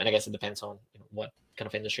 and I guess it depends on what kind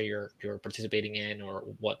of industry you're participating in or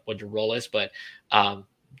what your role is. But I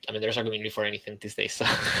mean, there's a community for anything these days, so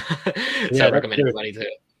I recommend everybody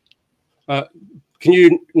to. Can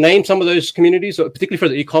you name some of those communities, particularly for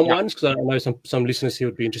the e-com ones? Because I know some listeners here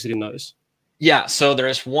would be interested in those. Yeah, so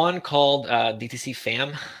there's one called DTC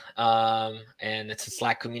Fam, and it's a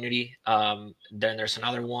Slack community. Then there's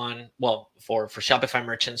another one, well, for Shopify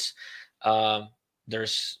merchants.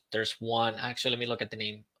 There's one. Actually, let me look at the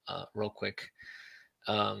name real quick,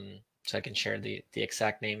 so I can share the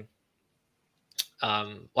exact name.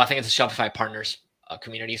 Well, I think it's a Shopify partners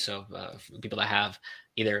community. So people that have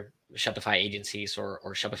either Shopify agencies or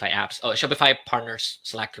Shopify apps. Oh, Shopify partners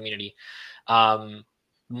Slack community.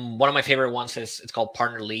 One of my favorite ones it's called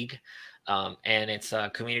Partner League, and it's a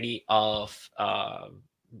community of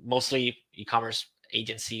mostly e-commerce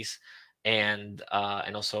agencies and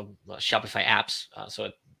also Shopify apps. So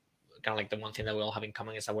it kind of like the one thing that we all have in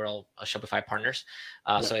common is that we're all Shopify partners.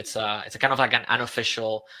 So it's a kind of like an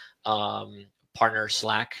unofficial partner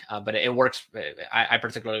Slack, but it works. I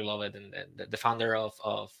particularly love it, and the founder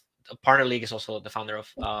of Partner League is also the founder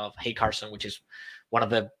of Hey Carson, which is one of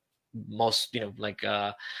the most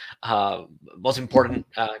most important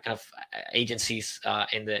kind of agencies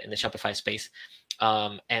in the Shopify space.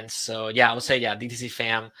 And so I would say DTC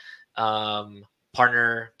Fam,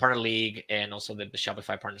 Partner League, and also the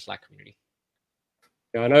Shopify Partner Slack community.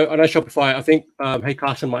 Yeah, I know Shopify. I think Hey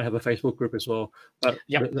Carson might have a Facebook group as well. But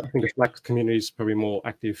I think the Slack community is probably more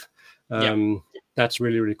active. That's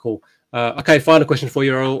really, really cool. Okay, final question for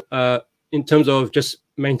you, Earl. In terms of just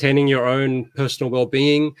maintaining your own personal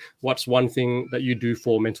well-being, what's one thing that you do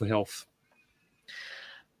for mental health?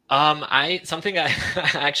 Something I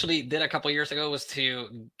actually did a couple of years ago was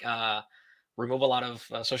to remove a lot of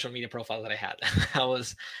social media profiles that I had.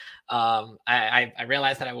 I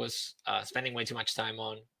realized that I was spending way too much time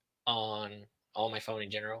on my phone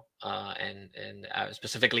in general, and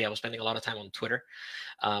specifically I was spending a lot of time on Twitter,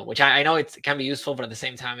 which I know it can be useful, but at the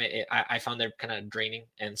same time I found it kind of draining,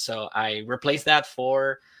 and so I replaced that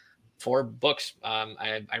for books.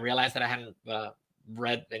 I realized that I hadn't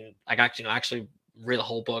read, and I got actually read a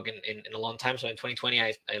whole book in a long time. So in 2020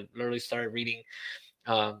 I literally started reading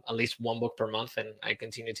at least one book per month, and I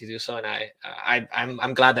continue to do so. And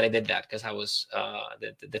I'm glad that I did that, because I was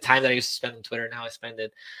the time that I used to spend on Twitter, now I spend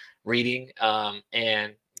it reading,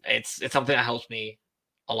 and it's something that helps me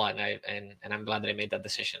a lot, and I'm glad that I made that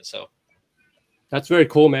decision. So that's very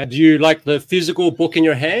cool, man. Do you like the physical book in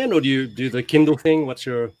your hand, or do you do the Kindle thing? What's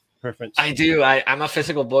your preference? I do. I'm a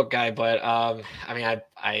physical book guy, but I mean,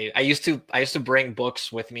 I used to bring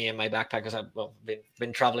books with me in my backpack, because I've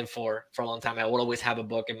been traveling for a long time. I would always have a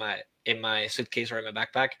book in my suitcase or in my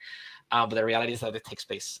backpack. But the reality is that they take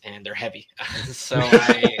space and they're heavy. So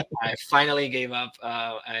I finally gave up.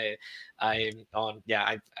 If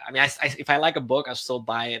I like a book, I'll still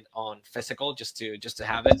buy it on physical just to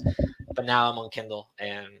have it. but now I'm on Kindle,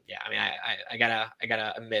 and yeah, I mean, I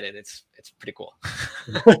gotta admit it. It's pretty cool.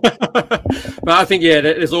 But I think, yeah,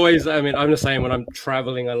 there's always, I mean, I'm the same when I'm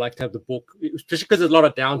traveling. I like to have the book, especially because there's a lot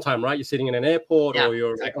of downtime, right? You're sitting in an airport or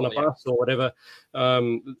you're on a bus or whatever.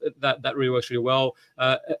 That really works really well.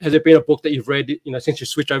 Has there been a book that you've read, since you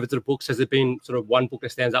switched over to the books? Has there been sort of one book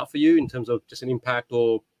that stands out for you in terms of just an impact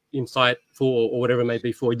or insight or whatever it may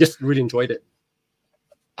be for you? Just really enjoyed it.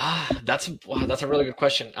 That's a really good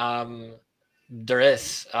question. There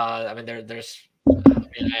is, I mean, there's.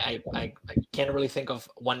 I can't really think of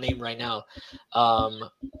one name right now,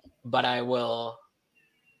 but I will.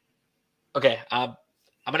 Okay, I'm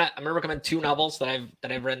gonna recommend two novels that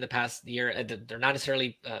I've read in the past year. They're not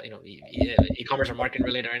necessarily e-commerce or marketing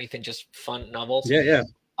related or anything, just fun novels. Yeah.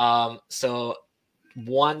 So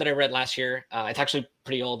one that I read last year, it's actually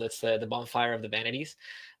pretty old. It's the Bonfire of the Vanities.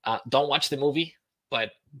 Don't watch the movie,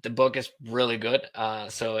 but the book is really good.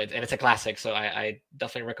 So it's a classic. So I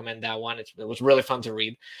definitely recommend that one. It was really fun to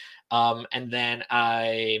read. And then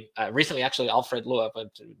I recently, actually, Alfred Lua,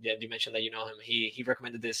 but you mentioned that you know him. He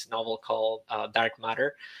recommended this novel called Dark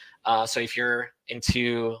Matter. So if you're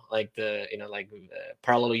into like the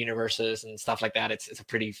parallel universes and stuff like that, it's a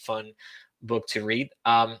pretty fun book to read.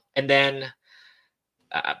 And then,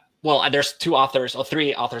 there's three authors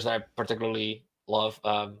that I particularly love.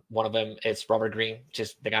 One of them is Robert Greene, which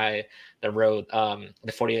is the guy that wrote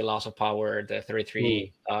the 48 Laws of Power, the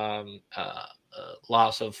 33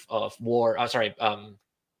 Laws of War. What's it called?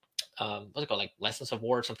 Like Lessons of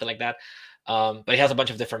War, something like that. But he has a bunch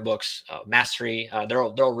of different books. Mastery. They're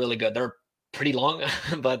all really good. They're pretty long,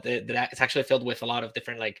 but it's actually filled with a lot of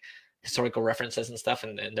different like historical references and stuff,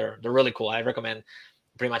 and they're really cool. I recommend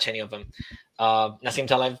pretty much any of them. Nassim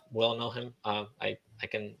Taleb, we all know him. I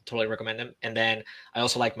can totally recommend him. And then I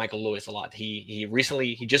also like Michael Lewis a lot. He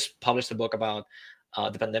just published a book about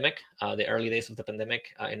the pandemic, the early days of the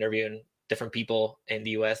pandemic, interviewing different people in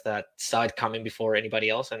the US that saw it coming before anybody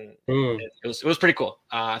else, and it was pretty cool.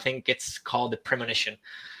 I think it's called The Premonition.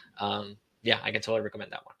 Yeah, I can totally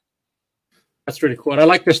recommend that one. That's really cool. And I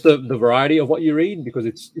like just the variety of what you read, because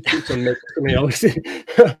it's a mix for me, obviously.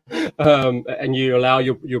 And you allow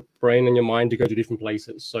your brain and your mind to go to different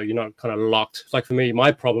places. So you're not kind of locked. It's like for me,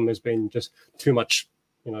 my problem has been just too much,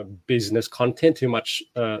 business content, too much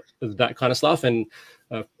that kind of stuff. And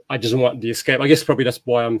I just want the escape. I guess probably that's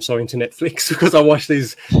why I'm so into Netflix, because I watch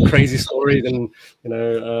these crazy stories and,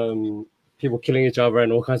 people killing each other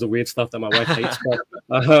and all kinds of weird stuff that my wife hates.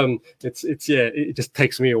 But it just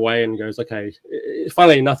takes me away and goes, okay,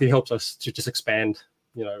 finally, nothing helps us to just expand,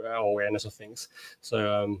 our awareness of things.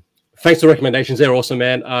 So thanks for the recommendations. They're awesome,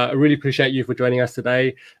 man. I really appreciate you for joining us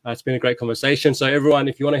today. It's been a great conversation. So everyone,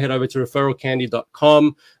 if you want to head over to referralcandy.com,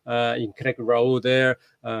 you can connect with Raul there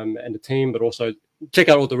and the team, but also check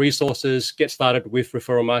out all the resources, get started with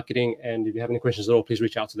referral marketing. And if you have any questions at all, please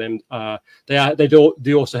reach out to them. They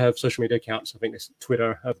do also have social media accounts. I think it's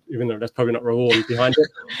Twitter, even though that's probably not Raul behind it.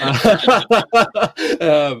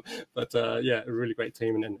 But a really great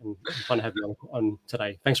team and fun to have you on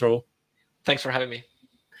today. Thanks, Raul. Thanks for having me.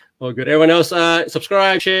 All good. Everyone else,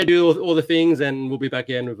 subscribe, share, do all the things, and we'll be back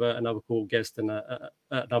again with another cool guest and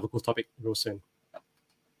another cool topic real soon.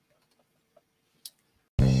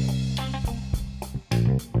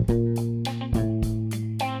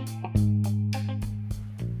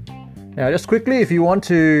 Now, just quickly, if you want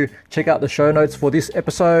to check out the show notes for this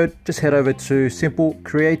episode, just head over to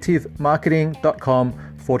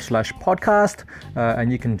simplecreativemarketing.com/podcast,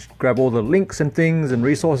 and you can grab all the links and things and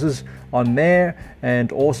resources on there.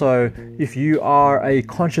 And also, if you are a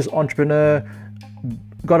conscious entrepreneur,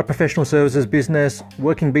 got a professional services business,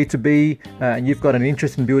 working B2B, and you've got an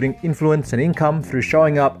interest in building influence and income through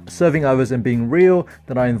showing up, serving others, and being real,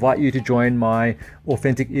 then I invite you to join my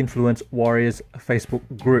Authentic Influence Warriors Facebook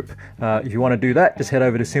group. If you want to do that, just head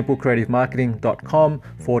over to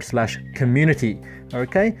simplecreativemarketing.com/community.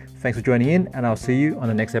 Okay, thanks for joining in, and I'll see you on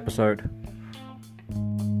the next episode.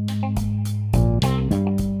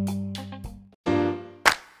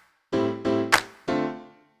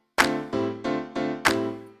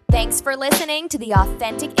 Thanks for listening to the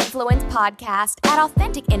Authentic Influence podcast at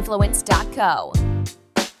AuthenticInfluence.co.